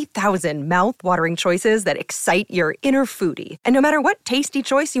 30,000 mouth-watering choices that excite your inner foodie. And no matter what tasty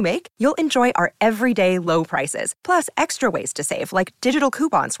choice you make, you'll enjoy our everyday low prices, plus extra ways to save, like digital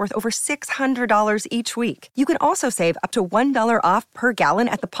coupons worth over $600 each week. You can also save up to $1 off per gallon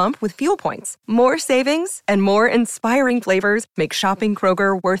at the pump with fuel points. More savings and more inspiring flavors make shopping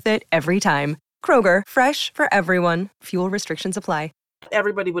Kroger worth it every time. Kroger, fresh for everyone. Fuel restrictions apply.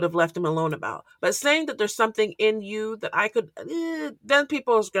 Everybody would have left him alone about. But saying that there's something in you that I could, then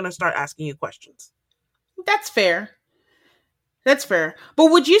people is going to start asking you questions. That's fair. That's fair.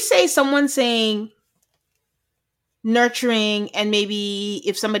 But would you say someone saying nurturing, and maybe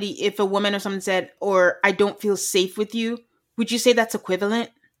if a woman or someone said, or I don't feel safe with you, would you say that's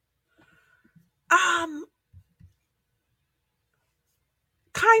equivalent?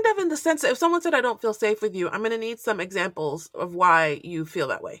 Kind of, in the sense that if someone said, I don't feel safe with you, I'm going to need some examples of why you feel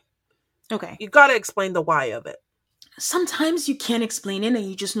that way. Okay. You got to explain the why of it. Sometimes you can't explain it and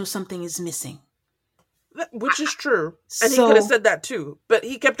you just know something is missing. Which is true. And he could have said that too. But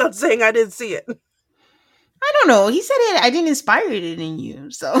he kept on saying, I didn't see it. I don't know. He said it. I didn't inspire it in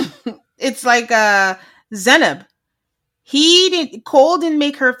you. So it's like Zenab. Cole didn't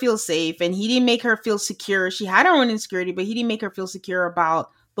make her feel safe, and he didn't make her feel secure. She had her own insecurity, but he didn't make her feel secure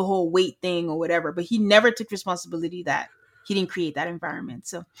about the whole weight thing or whatever. But he never took responsibility that he didn't create that environment.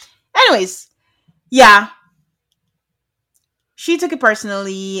 So anyways, yeah, she took it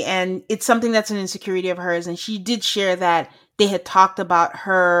personally, and it's something that's an insecurity of hers. And she did share that they had talked about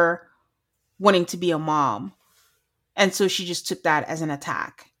her wanting to be a mom. And so she just took that as an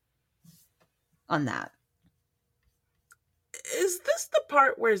attack on that. Is this the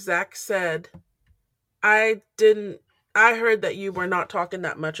part where Zach said, I heard that you were not talking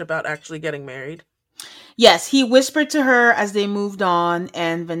that much about actually getting married? Yes, he whispered to her as they moved on,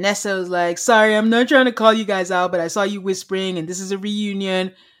 and Vanessa was like, sorry, I'm not trying to call you guys out, but I saw you whispering, and this is a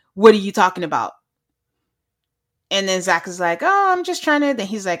reunion. What are you talking about? And then Zach is like, oh, I'm just trying to... Then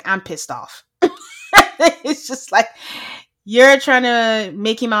he's like, I'm pissed off. It's just like, you're trying to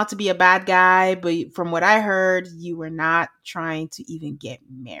make him out to be a bad guy, but from what I heard, you were not trying to even get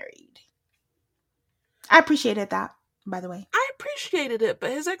married. I appreciated that, by the way. I appreciated it, but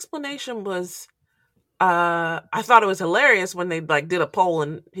his explanation was... I thought it was hilarious when they did a poll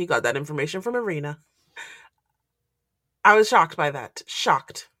and he got that information from Irina. I was shocked by that.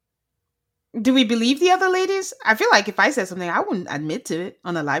 Shocked. Do we believe the other ladies? I feel like if I said something, I wouldn't admit to it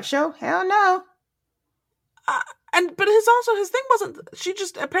on a live show. Hell no. But his thing wasn't. She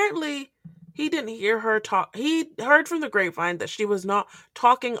just apparently he didn't hear her talk. He heard from the grapevine that she was not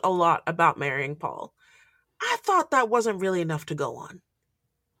talking a lot about marrying Paul. I thought that wasn't really enough to go on.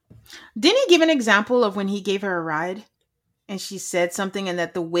 Didn't he give an example of when he gave her a ride and she said something and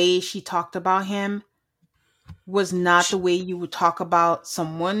that the way she talked about him was not the way you would talk about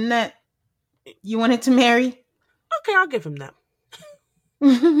someone that you wanted to marry? Okay, I'll give him that.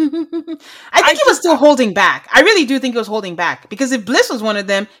 I think he was still holding back. I really do think he was holding back because if Bliss was one of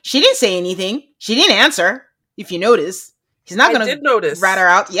them, she didn't say anything. She didn't answer. If you notice, he's not going to rat her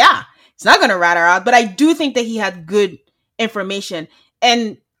out. Yeah, he's not going to rat her out. But I do think that he had good information.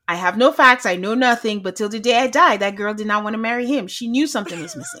 And I have no facts. I know nothing. But till the day I die, that girl did not want to marry him. She knew something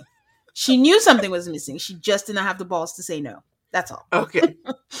was missing. She knew something was missing. She just did not have the balls to say no. That's all. Okay.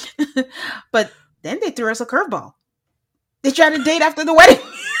 But then they threw us a curveball. They tried to date after the wedding. And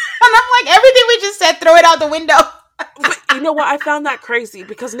I'm like, everything we just said, throw it out the window. But you know what? I found that crazy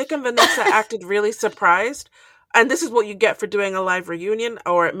because Nick and Vanessa acted really surprised. And this is what you get for doing a live reunion,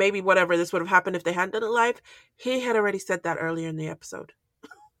 or maybe whatever this would have happened if they hadn't done it live. He had already said that earlier in the episode.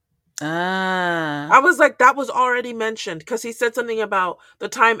 I was like, that was already mentioned because he said something about the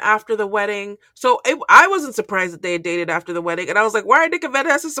time after the wedding. So I wasn't surprised that they had dated after the wedding. And I was like, why are Nick and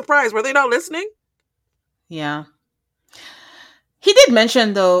Vanessa surprised? Were they not listening? Yeah. He did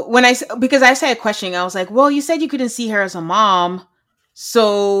mention though, because I said questioning, I was like, well, you said you couldn't see her as a mom.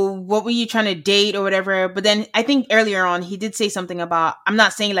 So what were you trying to date or whatever? But then I think earlier on, he did say something about, I'm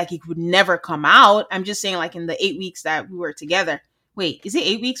not saying like he would never come out. I'm just saying like in the 8 weeks that we were together. Wait, is it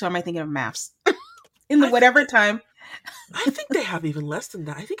 8 weeks or am I thinking of maths? In the whatever time. I think they have even less than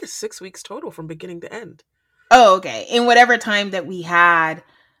that. I think it's 6 weeks total from beginning to end. Oh, okay. In whatever time that we had,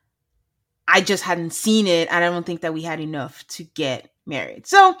 I just hadn't seen it. And I don't think that we had enough to get married.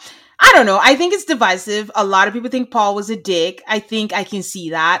 So I don't know. I think it's divisive. A lot of people think Paul was a dick. I think I can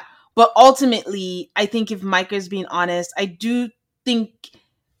see that. But ultimately, I think if Micah is being honest, I do think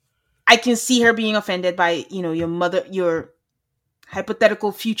I can see her being offended by, your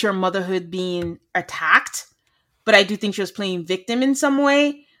hypothetical future motherhood being attacked. But I do think she was playing victim in some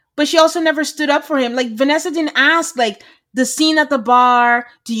way. But she also never stood up for him. Like Vanessa didn't ask, like the scene at the bar,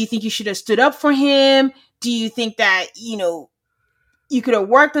 do you think you should have stood up for him? Do you think that, you could have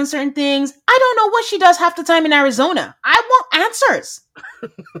worked on certain things? I don't know what she does half the time in Arizona. I want answers.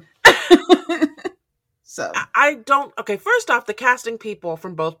 So I don't. Okay, first off, the casting people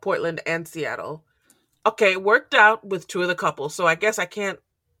from both Portland and Seattle. Okay, it worked out with two of the couples, so I guess I can't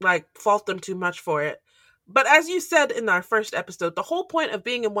fault them too much for it. But as you said in our first episode, the whole point of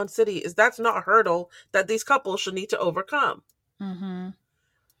being in one city is that's not a hurdle that these couples should need to overcome. Mm-hmm.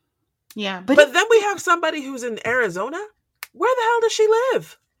 Yeah, but then we have somebody who's in Arizona. Where the hell does she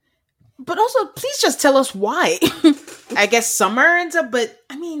live? But also, please just tell us why. I guess summer ends up, but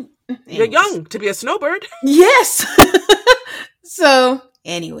I mean... Anyways. You're young to be a snowbird. Yes! So,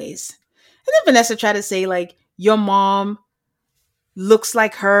 anyways. And then Vanessa tried to say, your mom looks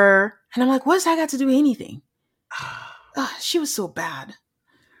like her. And I'm like, what's that got to do with anything? She was so bad.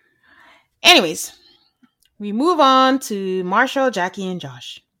 Anyways, we move on to Marshall, Jackie, and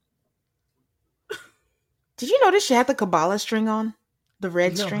Josh. Did you notice she had the Kabbalah string on? The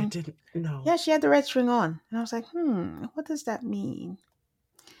red string? No, I didn't. No. Yeah, she had the red string on. And I was like, what does that mean?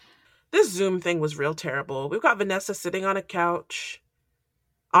 This Zoom thing was real terrible. We've got Vanessa sitting on a couch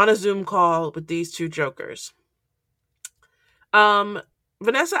on a Zoom call with these two jokers.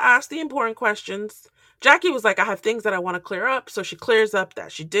 Vanessa asked the important questions. Jackie was like, I have things that I want to clear up. So she clears up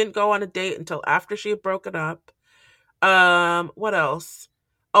that she didn't go on a date until after she had broken up. What else?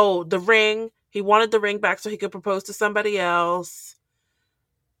 Oh, the ring. He wanted the ring back so he could propose to somebody else.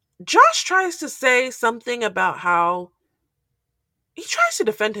 Josh tries to say something about how he tries to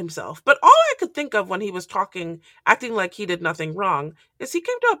defend himself, but all I could think of when he was talking, acting like he did nothing wrong, is he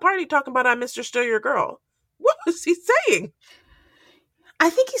came to a party talking about, "I Mr. Still Your Girl." What was he saying? I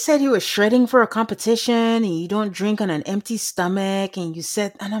think he said he was shredding for a competition and you don't drink on an empty stomach. And you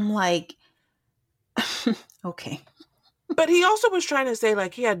said, and I'm like, okay. But he also was trying to say,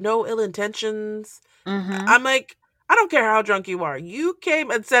 like, he had no ill intentions. Mm-hmm. I'm like, I don't care how drunk you are. You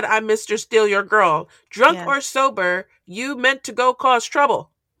came and said, "I'm Mr. Steal Your Girl." Drunk Yeah. or sober, you meant to go cause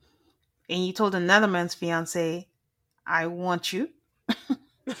trouble. And you told another man's fiance, "I want you."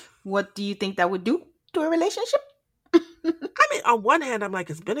 What do you think that would do to a relationship? I mean, on one hand, I'm like,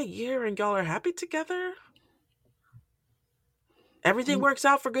 it's been a year and y'all are happy together. Everything works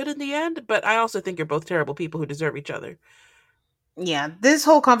out for good in the end, but I also think you're both terrible people who deserve each other. Yeah, this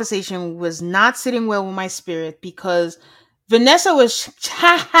whole conversation was not sitting well with my spirit because Vanessa was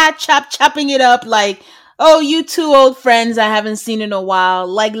chopping it up like, "Oh, you two old friends I haven't seen in a while.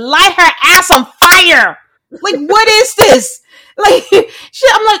 Like, light her ass on fire. Like, what is this?" Like,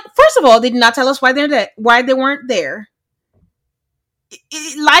 I'm like, first of all, they did not tell us why they weren't there.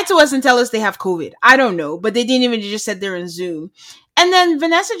 Lied to us and tell us they have COVID. I don't know, but they didn't even just said they're in Zoom. And then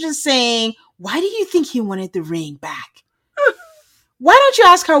Vanessa just saying, "Why do you think he wanted the ring back?" Why don't you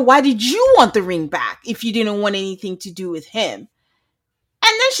ask her, why did you want the ring back if you didn't want anything to do with him? And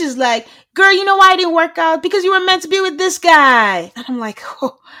then she's like, "Girl, you know why it didn't work out? Because you were meant to be with this guy." And I'm like,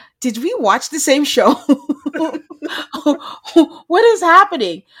 oh, did we watch the same show? What is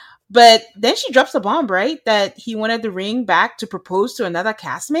happening? But then she drops the bomb, right? That he wanted the ring back to propose to another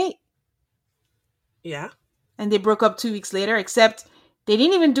castmate. Yeah. And they broke up 2 weeks later, except they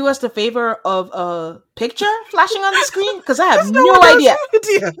didn't even do us the favor of a picture flashing on the screen because I have no idea.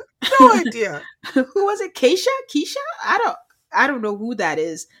 No idea. Who was it? Keisha? I don't know who that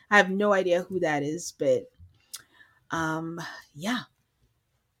is. I have no idea who that is, but yeah.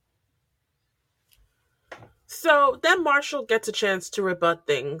 So then Marshall gets a chance to rebut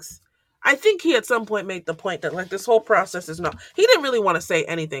things. I think he at some point made the point that, like, this whole process is not, he didn't really want to say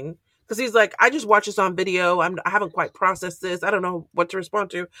anything because he's like, I just watched this on video. I haven't quite processed this. I don't know what to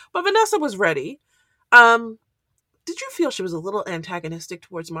respond to. But Vanessa was ready. Did you feel she was a little antagonistic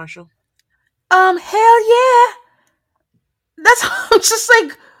towards Marshall? Hell yeah. That's I'm just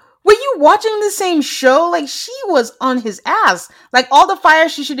like, were you watching the same show? Like, she was on his ass. Like, all the fire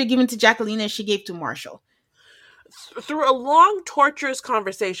she should have given to Jacqueline, she gave to Marshall. Through a long, torturous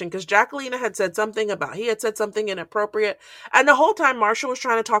conversation, because Jacqueline had said something about, he had said something inappropriate, and the whole time Marshall was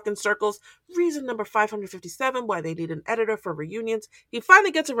trying to talk in circles. Reason number 557, why they need an editor for reunions. He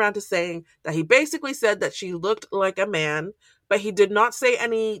finally gets around to saying that he basically said that she looked like a man, but he did not say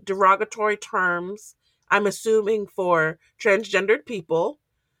any derogatory terms, I'm assuming, for transgendered people.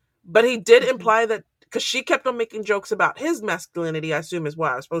 But he did imply that, because she kept on making jokes about his masculinity, I assume is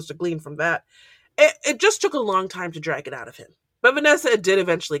what I was supposed to glean from that. It just took a long time to drag it out of him. But Vanessa did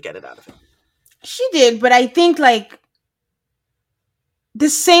eventually get it out of him. She did, but I think, like, the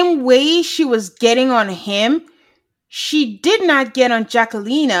same way she was getting on him, she did not get on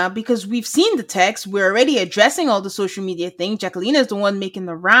Jacqueline, because we've seen the text. We're already addressing all the social media things. Jacqueline is the one making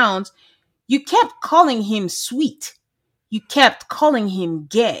the rounds. You kept calling him sweet. You kept calling him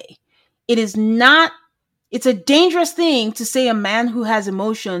gay. It's a dangerous thing to say a man who has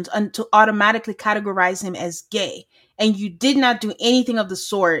emotions and to automatically categorize him as gay. And you did not do anything of the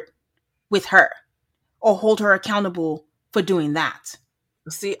sort with her or hold her accountable for doing that.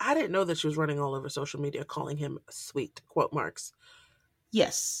 See, I didn't know that she was running all over social media calling him sweet, quote marks.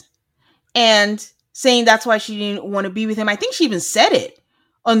 Yes. And saying that's why she didn't want to be with him. I think she even said it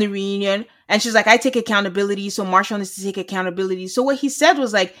on the reunion. And she's like, I take accountability, so Marshall needs to take accountability. So what he said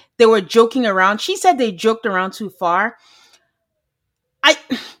was, like, they were joking around. She said they joked around too far. I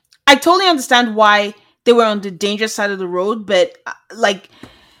totally understand why they were on the dangerous side of the road, but, like,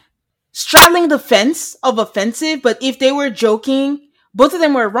 straddling the fence of offensive. But if they were joking, both of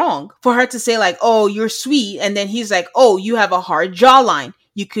them were wrong. For her to say, like, oh, you're sweet, and then he's like, oh, you have a hard jawline.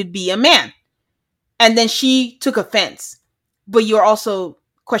 You could be a man. And then she took offense. But you're also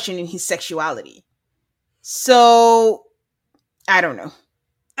questioning his sexuality. So, I don't know.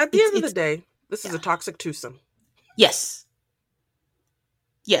 At the end of the day, this is a toxic twosome. Yes.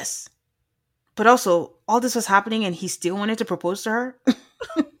 Yes. But also, all this was happening and he still wanted to propose to her?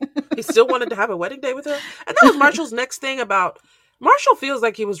 He still wanted to have a wedding day with her? And that was Marshall's next thing about... Marshall feels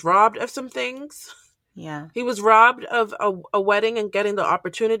like he was robbed of some things. Yeah. He was robbed of a wedding and getting the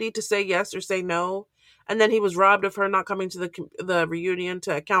opportunity to say yes or say no. And then he was robbed of her not coming to the reunion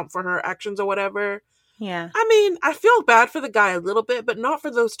to account for her actions or whatever. Yeah. I mean, I feel bad for the guy a little bit, but not for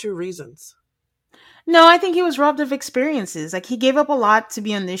those two reasons. No, I think he was robbed of experiences. Like, he gave up a lot to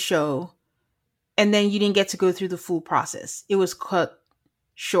be on this show, and then you didn't get to go through the full process. It was cut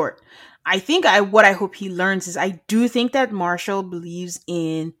short. I think what I hope he learns is, I do think that Marshall believes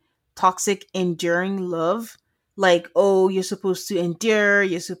in toxic, enduring love. Like, oh, you're supposed to endure,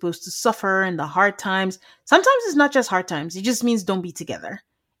 you're supposed to suffer in the hard times. Sometimes it's not just hard times, it just means don't be together.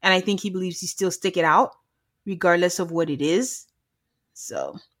 And I think he believes you still stick it out, regardless of what it is.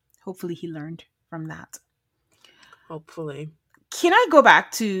 So hopefully he learned from that. Hopefully. Can I go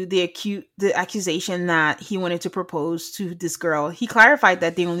back to the accusation that he wanted to propose to this girl? He clarified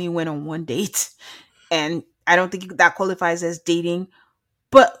that they only went on one date, and I don't think that qualifies as dating.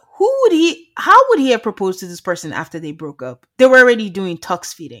 But how would he have proposed to this person after they broke up? They were already doing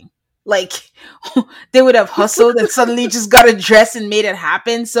tux feeding. Like, they would have hustled and suddenly just got a dress and made it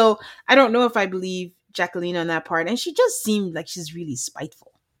happen. So I don't know if I believe Jacqueline on that part. And she just seemed like she's really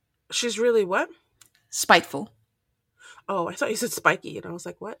spiteful. She's really what? Spiteful. Oh, I thought you said spiky, and I was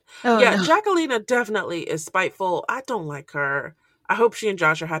like, what? Oh, yeah, no. Jacqueline definitely is spiteful. I don't like her. I hope she and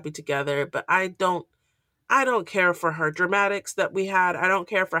Josh are happy together, but I don't care for her dramatics that we had. I don't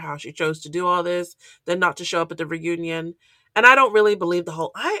care for how she chose to do all this, then not to show up at the reunion. And I don't really believe the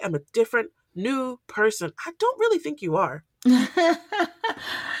whole, I am a different new person. I don't really think you are.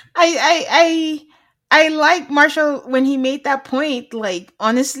 I like Marshall when he made that point. Like,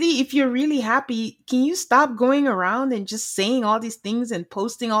 honestly, if you're really happy, can you stop going around and just saying all these things and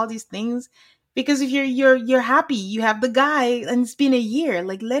posting all these things? Because if you're happy, you have the guy, and it's been a year.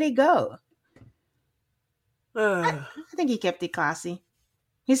 Like, let it go. I think he kept it classy.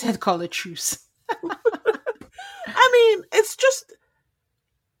 He said, "Call a truce." I mean, it's just,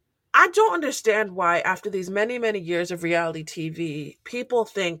 I don't understand why, after these many, many years of reality TV, people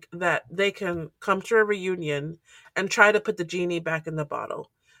think that they can come to a reunion and try to put the genie back in the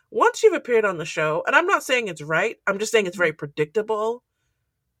bottle. Once you've appeared on the show, and I'm not saying it's right, I'm just saying it's very predictable,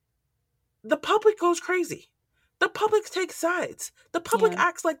 the public goes crazy. The public takes sides. The public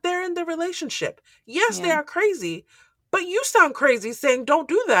acts like they're in the relationship. Yes, they are crazy, but you sound crazy saying don't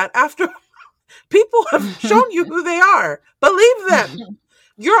do that after people have shown you who they are. Believe them.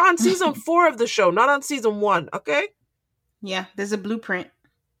 You're on season 4 of the show, not on season 1, okay? Yeah, there's a blueprint.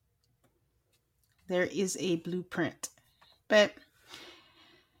 There is a blueprint. But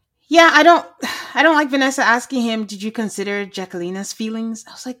yeah, I don't like Vanessa asking him, did you consider Jacquelina's feelings?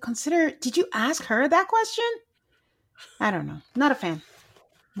 I was like, did you ask her that question? I don't know. Not a fan.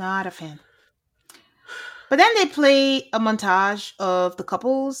 Not a fan. But then they play a montage of the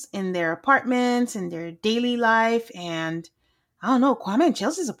couples in their apartments and their daily life. And I don't know, Kwame and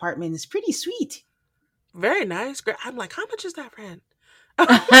Chelsea's apartment is pretty sweet. Very nice. I'm like, how much is that rent?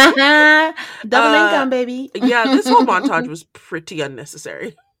 Double income, baby. Yeah, this whole montage was pretty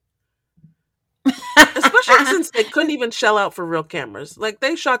unnecessary. Especially since they couldn't even shell out for real cameras. Like,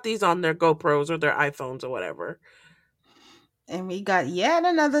 they shot these on their GoPros or their iPhones or whatever. And we got yet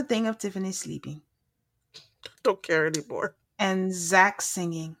another thing of Tiffany sleeping. Don't care anymore. And Zach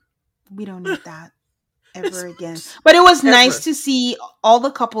singing. We don't need that ever again. But it was nice to see all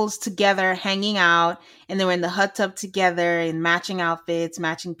the couples together hanging out, and they were in the hot tub together in matching outfits,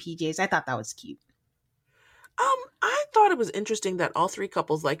 matching PJs. I thought that was cute. I thought it was interesting that all 3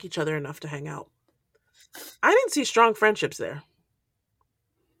 couples like each other enough to hang out. I didn't see strong friendships there.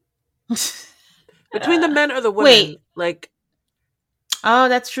 Between the men or the women. Wait. Like, oh,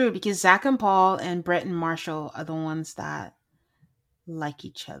 that's true, because Zach and Paul and Brett and Marshall are the ones that like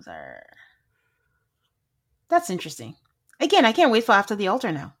each other. That's interesting. Again, I can't wait for After the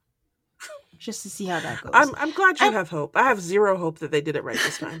Altar now. Just to see how that goes. I'm glad you have hope. I have zero hope that they did it right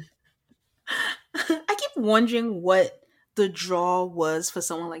this time. I keep wondering what the draw was for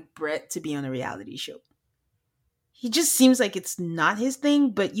someone like Brett to be on a reality show. He just seems like it's not his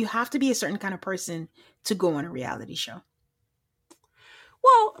thing, but you have to be a certain kind of person to go on a reality show.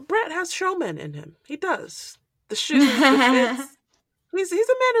 Well, Brett has showman in him. He does. The shoes, the fits. He's a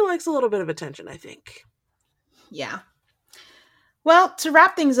man who likes a little bit of attention, I think. Yeah. Well, to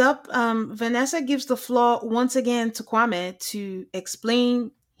wrap things up, Vanessa gives the floor once again to Kwame to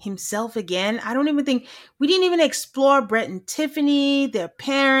explain himself again. I don't even think we didn't even explore Brett and Tiffany, their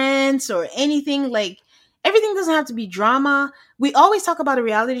parents, or anything. Like, everything doesn't have to be drama. We always talk about a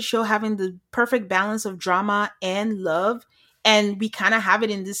reality show having the perfect balance of drama and love. And we kind of have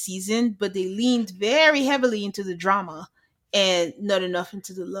it in this season, but they leaned very heavily into the drama and not enough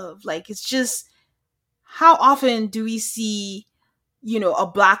into the love. Like, it's just, how often do we see a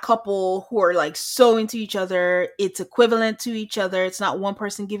black couple who are like so into each other. It's equivalent to each other. It's not one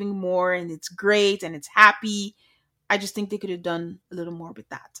person giving more and it's great and it's happy. I just think they could have done a little more with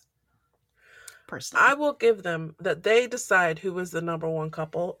that. Personally, I will give them that they decide who is the number one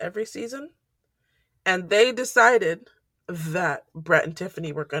couple every season. And they decided that Brett and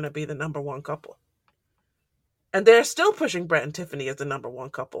Tiffany were going to be the number one couple. And they're still pushing Brett and Tiffany as the number one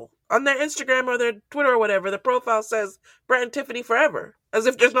couple. On their Instagram or their Twitter or whatever, the profile says Brett and Tiffany forever, as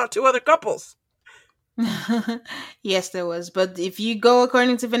if there's not two other couples. Yes, there was. But if you go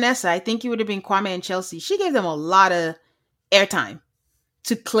according to Vanessa, I think it would have been Kwame and Chelsea. She gave them a lot of airtime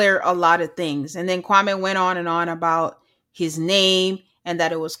to clear a lot of things. And then Kwame went on and on about his name and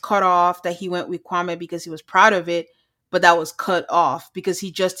that it was cut off, that he went with Kwame because he was proud of it, but that was cut off because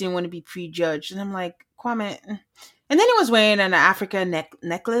he just didn't want to be prejudged. And I'm like, Kwame. And then he was wearing an Africa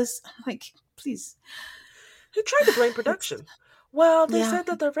necklace. I'm like, please. He tried to blame production. Well, they said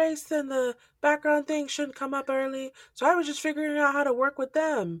that the race and the background thing shouldn't come up early, so I was just figuring out how to work with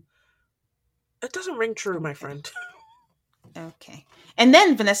them. It doesn't ring true, my friend. Okay. And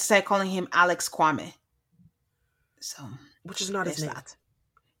then Vanessa started calling him Alex Kwame. So, which is not his name.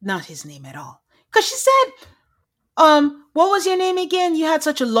 Not his name at all. Because she said, what was your name again? You had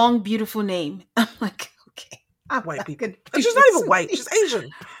such a long, beautiful name. I'm like, okay. White people. She's not even white. She's Asian.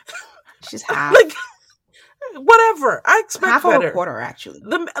 She's half. Like, whatever. I expect half better. Or a quarter, actually.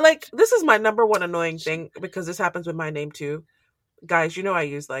 This is my number one annoying thing, because this happens with my name too. Guys, I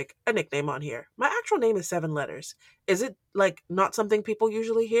use like a nickname on here. My actual name is 7 letters. Is it like not something people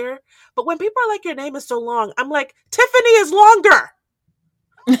usually hear? But when people are like, your name is so long, I'm like, Tiffany is longer.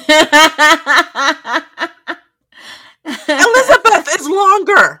 Elizabeth is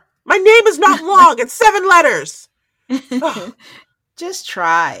longer. My name is not long. It's 7 letters. Just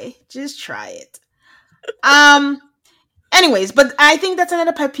try it. Anyways, but I think that's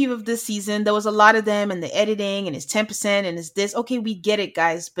another pet peeve of this season. There was a lot of them and the editing and it's 10% and it's this. Okay, we get it,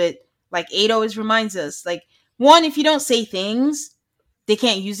 guys. But like Ada always reminds us, like, one, if you don't say things, they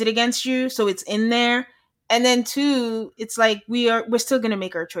can't use it against you. So it's in there. And then 2, it's like we're still going to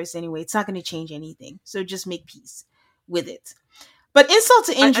make our choice anyway. It's not going to change anything. So just make peace with it. But insult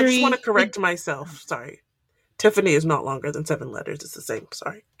to injury. I just want to correct myself. Sorry. Tiffany is not longer than 7 letters. It's the same.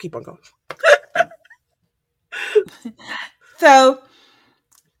 Sorry. Keep on going. So,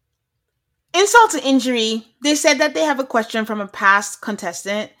 insult to injury. They said that they have a question from a past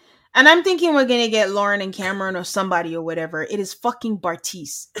contestant. And I'm thinking we're going to get Lauren and Cameron or somebody or whatever. It is fucking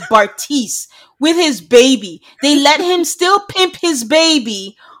Bartise. Bartise with his baby. They let him still pimp his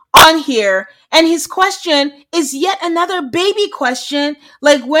baby on here. And his question is yet another baby question.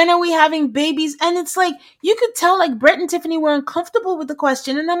 Like, when are we having babies? And it's like, you could tell like Brett and Tiffany were uncomfortable with the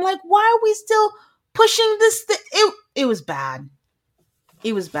question. And I'm like, why are we still pushing this? It was bad.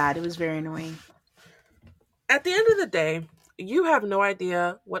 It was bad. It was very annoying. At the end of the day, you have no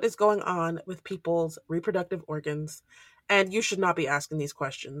idea what is going on with people's reproductive organs, and you should not be asking these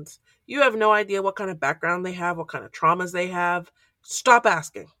questions. You have no idea what kind of background they have, what kind of traumas they have. Stop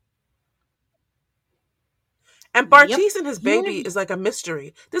asking. And Bartise and his baby is like a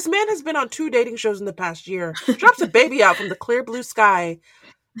mystery. This man has been on 2 dating shows in the past year. Drops a baby out from the clear blue sky.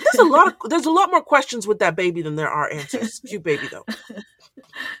 There's a lot more questions with that baby than there are answers. Cute baby though.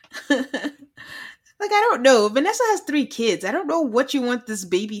 Like, I don't know. Vanessa has 3 kids. I don't know what you want this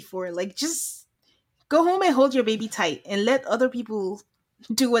baby for. Like, just go home and hold your baby tight and let other people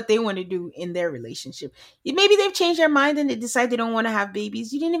do what they want to do in their relationship. Maybe they've changed their mind and they decide they don't want to have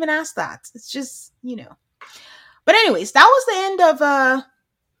babies. You didn't even ask that. It's just, But anyways, that was the end of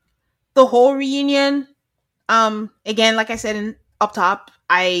the whole reunion. Again, like I said up top,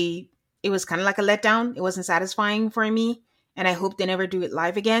 it was kind of like a letdown. It wasn't satisfying for me, and I hope they never do it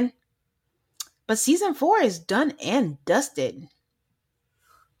live again. But season 4 is done and dusted.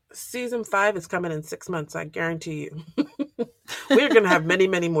 Season 5 is coming in 6 months, I guarantee you. We're going to have many,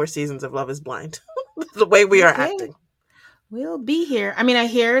 many more seasons of Love is Blind. The way we are acting. We'll be here. I mean, I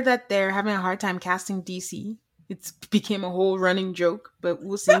hear that they're having a hard time casting DC. It became a whole running joke, but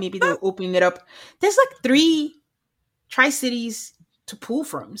we'll see. Maybe they'll open it up. There's like 3 Tri-Cities to pull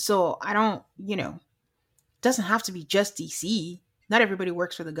from. So I don't, it doesn't have to be just DC. Not everybody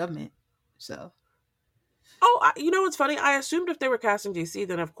works for the government. So. Oh, what's funny? I assumed if they were casting DC,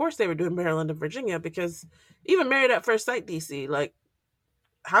 then of course they were doing Maryland and Virginia, because even Married at First Sight DC, like,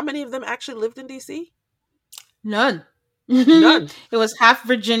 how many of them actually lived in DC? None. None. It was half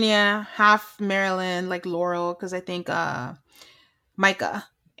Virginia, half Maryland, like Laurel, because I think Micah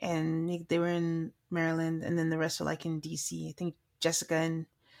and they were in Maryland, and then the rest are like in DC. I think Jessica and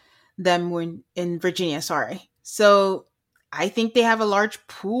them were in Virginia, sorry. So I think they have a large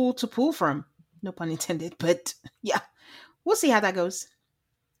pool to pull from. No pun intended, but yeah, we'll see how that goes.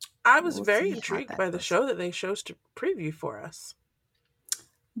 I was very intrigued by the show that they chose to preview for us.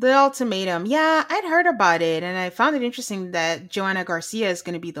 The Ultimatum. Yeah, I'd heard about it, and I found it interesting that Joanna Garcia is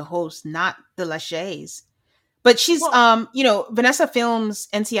going to be the host, not the Lachey's. But she's, Vanessa films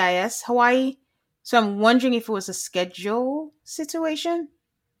NCIS Hawaii, so I'm wondering if it was a schedule situation.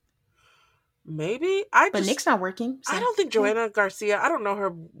 Maybe. But Nick's not working. So. I don't think Joanna Garcia, I don't know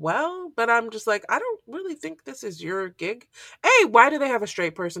her well, but I'm just like, I don't really think this is your gig. A, why do they have a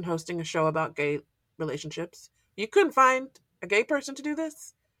straight person hosting a show about gay relationships? You couldn't find a gay person to do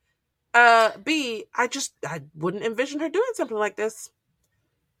this? B, I wouldn't envision her doing something like this.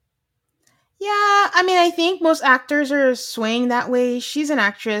 Yeah, I mean, I think most actors are swaying that way. She's an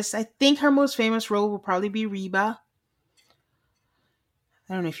actress. I think her most famous role will probably be Reba.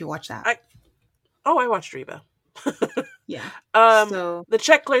 I don't know if you watch that. I watched Reba. Yeah. So the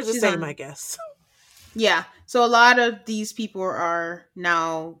check clears the same, I guess. Yeah. So a lot of these people are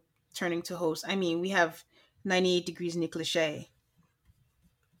now turning to host. I mean, we have 98 Degrees Nick Lachey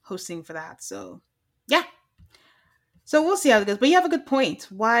hosting for that. So, yeah. So we'll see how it goes. But you have a good point.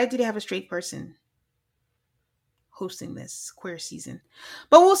 Why do they have a straight person hosting this queer season?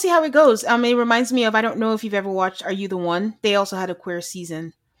 But we'll see how it goes. It reminds me of, I don't know if you've ever watched Are You the One? They also had a queer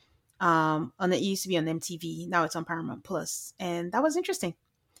season. It used to be on MTV. Now it's on Paramount Plus, and that was interesting.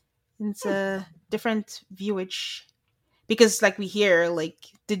 It's a different viewage because, like we hear, like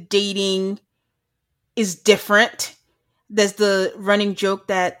the dating is different. There's the running joke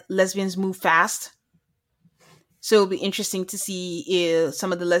that lesbians move fast, so it'll be interesting to see if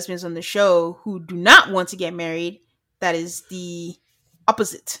some of the lesbians on the show who do not want to get married, that is the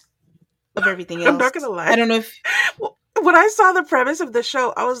opposite of everything else. I'm not gonna lie. I don't know if. When I saw the premise of the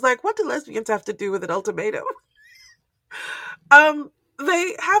show, I was like, what do lesbians have to do with an ultimatum?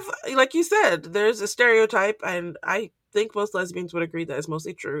 They have, like you said, there's a stereotype, and I think most lesbians would agree that it's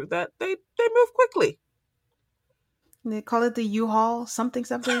mostly true, that they move quickly. They call it the U-Haul something.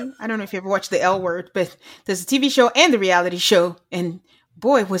 I don't know if you ever watched The L Word, but there's a TV show and the reality show, and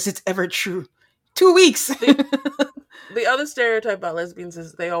boy, was it ever true. 2 weeks. The other stereotype about lesbians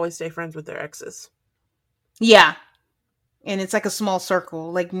is they always stay friends with their exes. Yeah. And it's like a small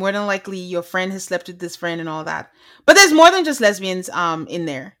circle. Like, more than likely, your friend has slept with this friend and all that. But there's more than just lesbians in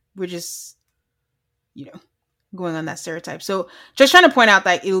there. We're just, going on that stereotype. So just trying to point out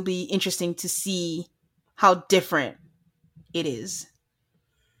that it'll be interesting to see how different it is.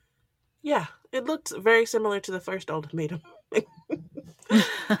 Yeah, it looks very similar to the first Ultimatum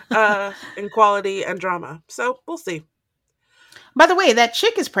in quality and drama. So we'll see. By the way, that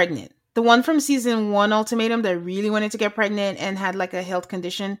chick is pregnant. The one from season 1 Ultimatum that really wanted to get pregnant and had like a health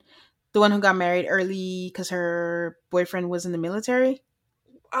condition. The one who got married early because her boyfriend was in the military.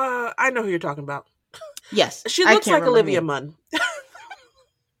 I know who you're talking about. Yes. She looks like Olivia Munn.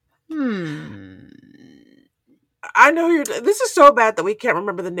 I know you're. This is so bad that we can't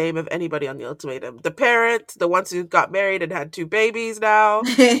remember the name of anybody on the Ultimatum. The parents, the ones who got married and had 2 babies now,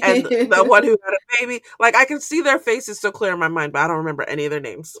 and the one who had a baby. Like, I can see their faces so clear in my mind, but I don't remember any of their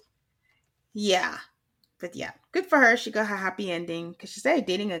names. Yeah. But yeah, good for her. She got her happy ending because she started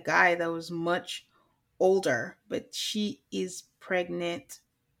dating a guy that was much older, but she is pregnant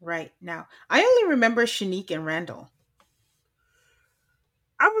right now. I only remember Shanique and Randall.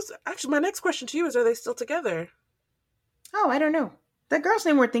 My next question to you is, are they still together? Oh, I don't know. The girl's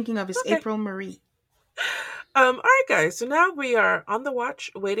name we're thinking of is April Marie. All right, guys. So now we are on the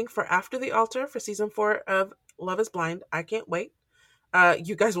watch, waiting for After the Altar for season 4 of Love is Blind. I can't wait.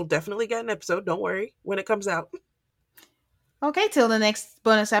 You guys will definitely get an episode. Don't worry when it comes out. Okay, till the next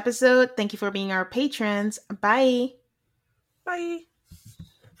bonus episode. Thank you for being our patrons. Bye. Bye.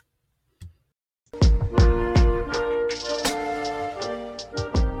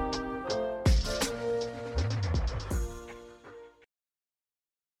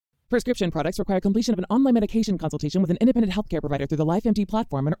 Prescription products require completion of an online medication consultation with an independent healthcare provider through the LifeMD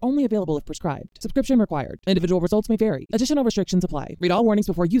platform and are only available if prescribed. Subscription required. Individual results may vary. Additional restrictions apply. Read all warnings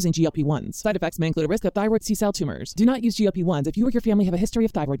before using GLP-1s. Side effects may include a risk of thyroid C-cell tumors. Do not use GLP-1s if you or your family have a history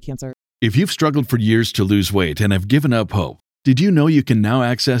of thyroid cancer. If you've struggled for years to lose weight and have given up hope, did you know you can now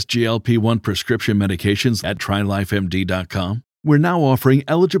access GLP-1 prescription medications at TryLifeMD.com? We're now offering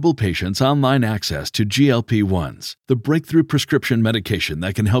eligible patients online access to GLP-1s, the breakthrough prescription medication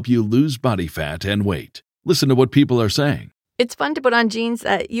that can help you lose body fat and weight. Listen to what people are saying. It's fun to put on jeans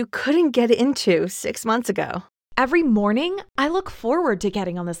that you couldn't get into 6 months ago. Every morning, I look forward to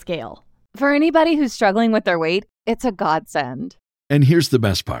getting on the scale. For anybody who's struggling with their weight, it's a godsend. And here's the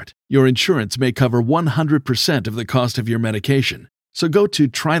best part. Your insurance may cover 100% of the cost of your medication. So go to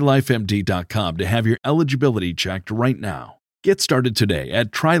TryLifeMD.com to have your eligibility checked right now. Get started today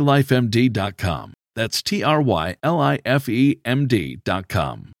at TryLifeMD.com. That's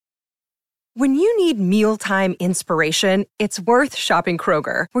TryLifeMD.com. When you need mealtime inspiration, it's worth shopping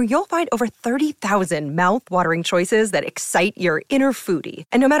Kroger, where you'll find over 30,000 mouth-watering choices that excite your inner foodie.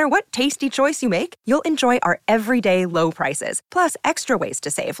 And no matter what tasty choice you make, you'll enjoy our everyday low prices, plus extra ways to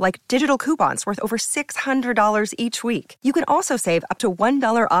save, like digital coupons worth over $600 each week. You can also save up to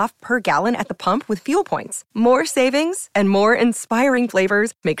 $1 off per gallon at the pump with fuel points. More savings and more inspiring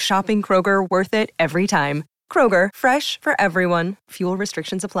flavors make shopping Kroger worth it every time. Kroger, fresh for everyone. Fuel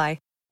restrictions apply.